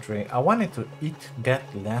open inventory. I wanted to eat that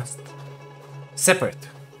last separate,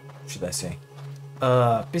 should I say,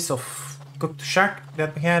 piece of cooked shark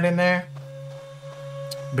that we had in there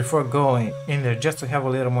before going in there just to have a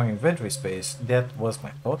little more inventory space. That was my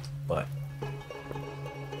thought, but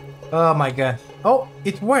oh my god. Oh,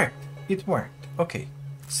 it worked. It worked. Okay,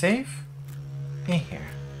 save in here.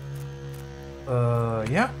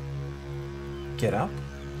 Yeah. Get up.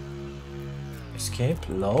 Escape,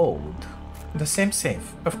 load. The same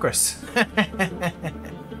save, of course.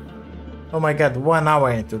 Oh my god, 1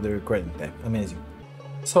 hour into the recording time. Amazing.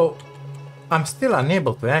 So, I'm still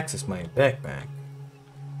unable to access my backpack.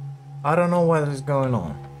 I don't know what is going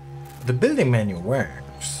on. The building menu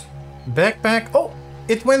works. Backpack. Oh,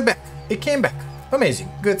 it went back. It came back. Amazing.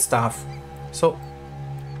 Good stuff. So,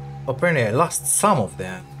 apparently I lost some of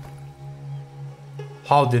that.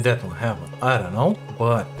 How did that one happen? I don't know.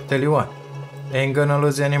 But, tell you what. Ain't gonna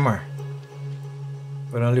lose any more.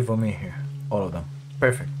 Gonna leave them in here. All of them.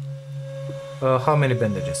 Perfect. How many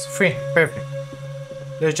bandages? 3. Perfect.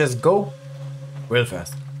 Let's just go real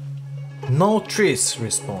fast. No trees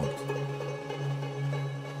respawned.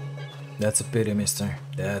 That's a pity, mister.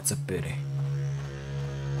 That's a pity.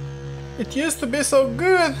 It used to be so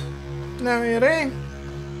good. Now it ain't.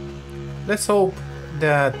 Let's hope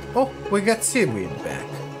that... Oh, we got seaweed back.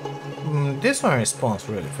 This one respawns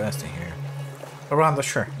really fast in here. Around the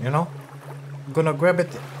shore, you know? Gonna grab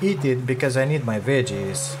it, eat it, because I need my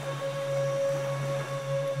veggies.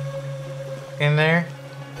 In there.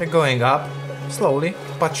 They're going up. Slowly,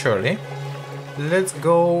 but surely. Let's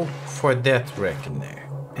go for that wreck in there.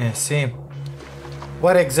 And see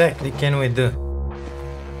what exactly can we do.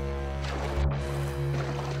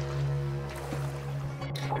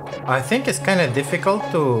 I think it's kind of difficult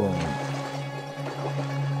to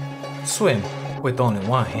swim with only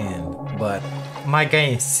one hand, but my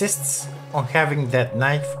guy insists on having that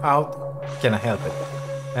knife out. Can I help it?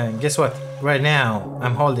 And guess what? Right now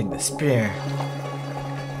I'm holding the spear.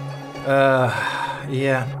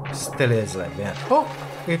 Yeah, still is like that. Oh,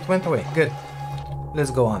 it went away. Good. Let's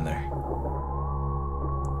go on there.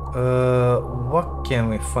 What can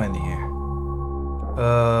we find here?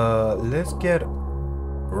 Let's get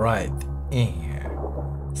right in here.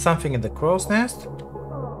 Something in the crow's nest?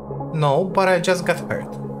 No, but I just got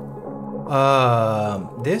hurt.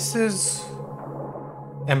 This is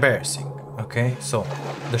embarrassing. Okay, so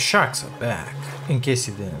the sharks are back, in case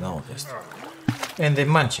you didn't notice. And they're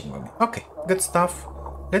munching on me. Okay, good stuff.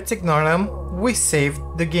 Let's ignore them. We saved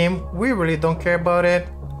the game. We really don't care about it.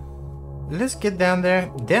 Let's get down there.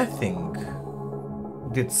 That thing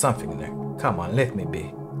did something there. Come on, let me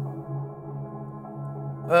be.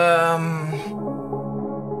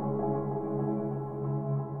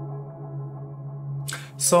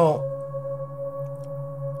 So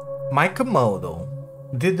my Komodo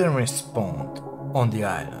didn't respond on the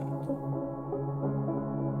island.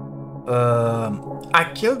 I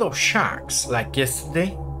killed those sharks like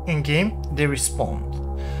yesterday in game. They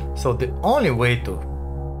respawned. So the only way to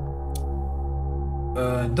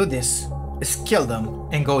do this is kill them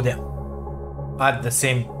and go down at the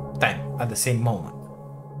same time, at the same moment,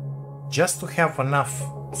 just to have enough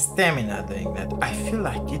stamina doing that. I feel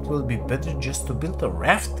like it will be better just to build a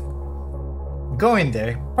raft, go in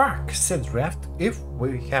there, park said raft if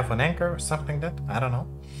we have an anchor or something like that. I don't know.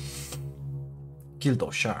 Kill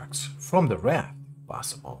those sharks from the raft,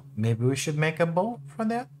 possible. Maybe we should make a boat for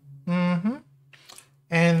that.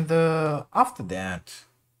 And after that,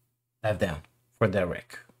 dive down for the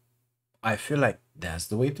wreck. I feel like that's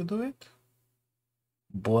the way to do it,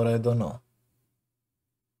 but I don't know.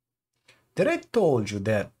 Did I told you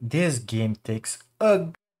that this game takes a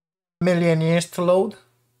million years to load?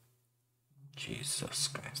 Jesus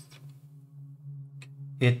Christ.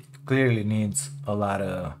 It clearly needs a lot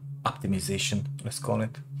of optimization, let's call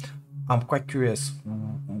it. I'm quite curious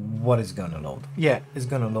what it's gonna load. Yeah, it's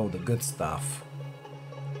gonna load the good stuff.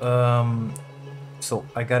 So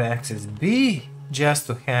I gotta access B just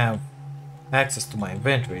to have access to my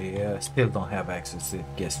inventory. Still don't have access to it.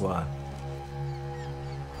 Guess what?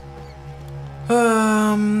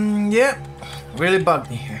 Yeah, really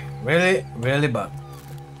bugged me here. Really bugged.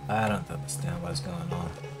 I don't understand what's going on.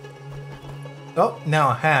 Oh, now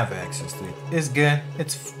I have access to it. It's good.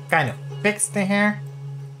 It's kind of fixed in here.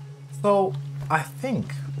 So I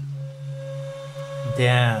think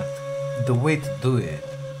that the way to do it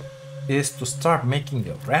is to start making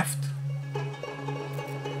the raft.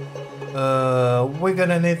 We're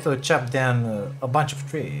gonna need to chop down a bunch of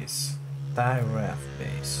trees. Tie raft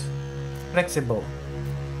base. Flexible,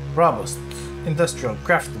 robust, industrial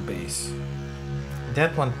craft base.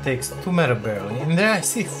 That one takes 2 metal barrel. In there I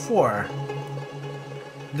see 4.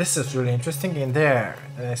 This is really interesting. In there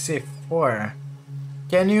I see 4.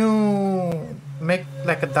 Can you make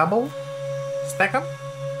like a double? Stack them?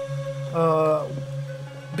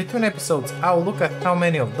 Between episodes I'll look at how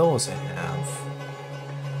many of those I have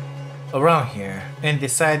around here and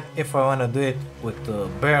decide if I want to do it with the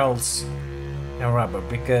barrels and rubber,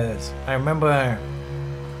 because I remember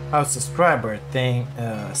our subscriber thing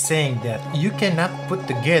saying that you cannot put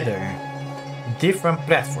together different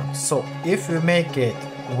platforms. So if you make it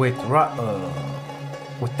with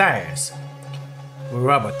tires, with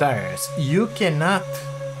rubber tires, you cannot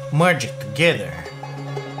merge it together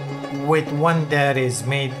with one that is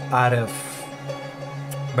made out of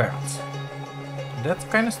barrels. That's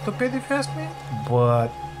kind of stupid if you ask me, but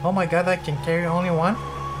oh my god, I can carry only one?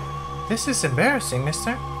 This is embarrassing,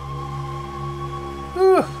 mister.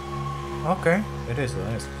 Whew. Okay, it is what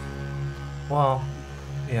it is. Well,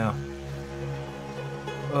 yeah.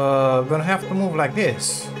 Gonna have to move like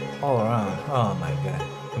this all around. Oh my god,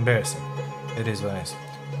 embarrassing. It is what it is.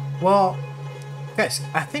 Well, guys,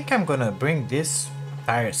 I think I'm gonna bring these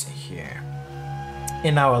tires in here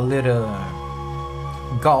in our little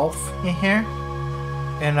golf in here,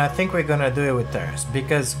 and I think we're gonna do it with tires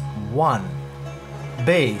because one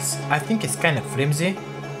base I think it's kind of flimsy,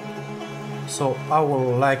 so I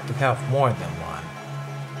would like to have more than one.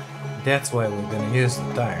 That's why we're gonna use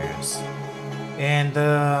the tires. And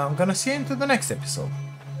I'm gonna see you into the next episode.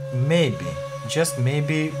 Maybe, just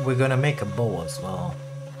maybe, we're gonna make a bow as well.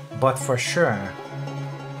 But for sure,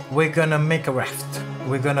 we're gonna make a raft.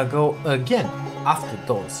 We're gonna go again after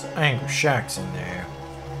those angry sharks in there.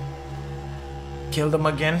 Kill them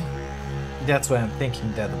again. That's why I'm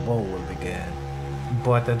thinking that the bow will be good.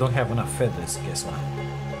 But I don't have enough feathers, guess what?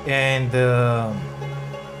 And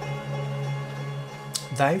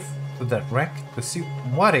dive to that wreck to see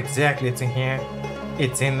what exactly it's in here.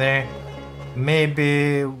 It's in there.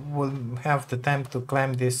 Maybe we'll have the time to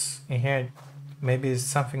climb this in here. Maybe it's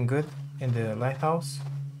something good in the lighthouse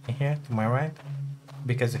in here to my right,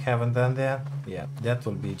 because we haven't done that. Yeah, that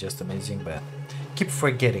will be just amazing, but keep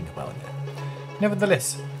forgetting about that.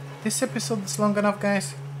 Nevertheless, this episode is long enough,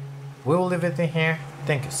 guys. We will leave it in here.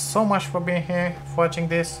 Thank you so much for being here, for watching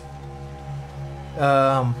this.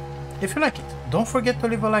 If you like it, don't forget to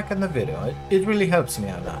leave a like on the video. It really helps me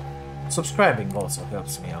a lot. Subscribing also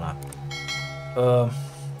helps me a lot.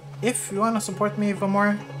 If you want to support me even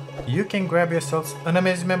more, you can grab yourselves an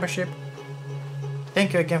amazing membership.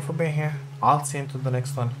 Thank you again for being here. I'll see you into the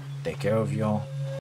next one. Take care of you all.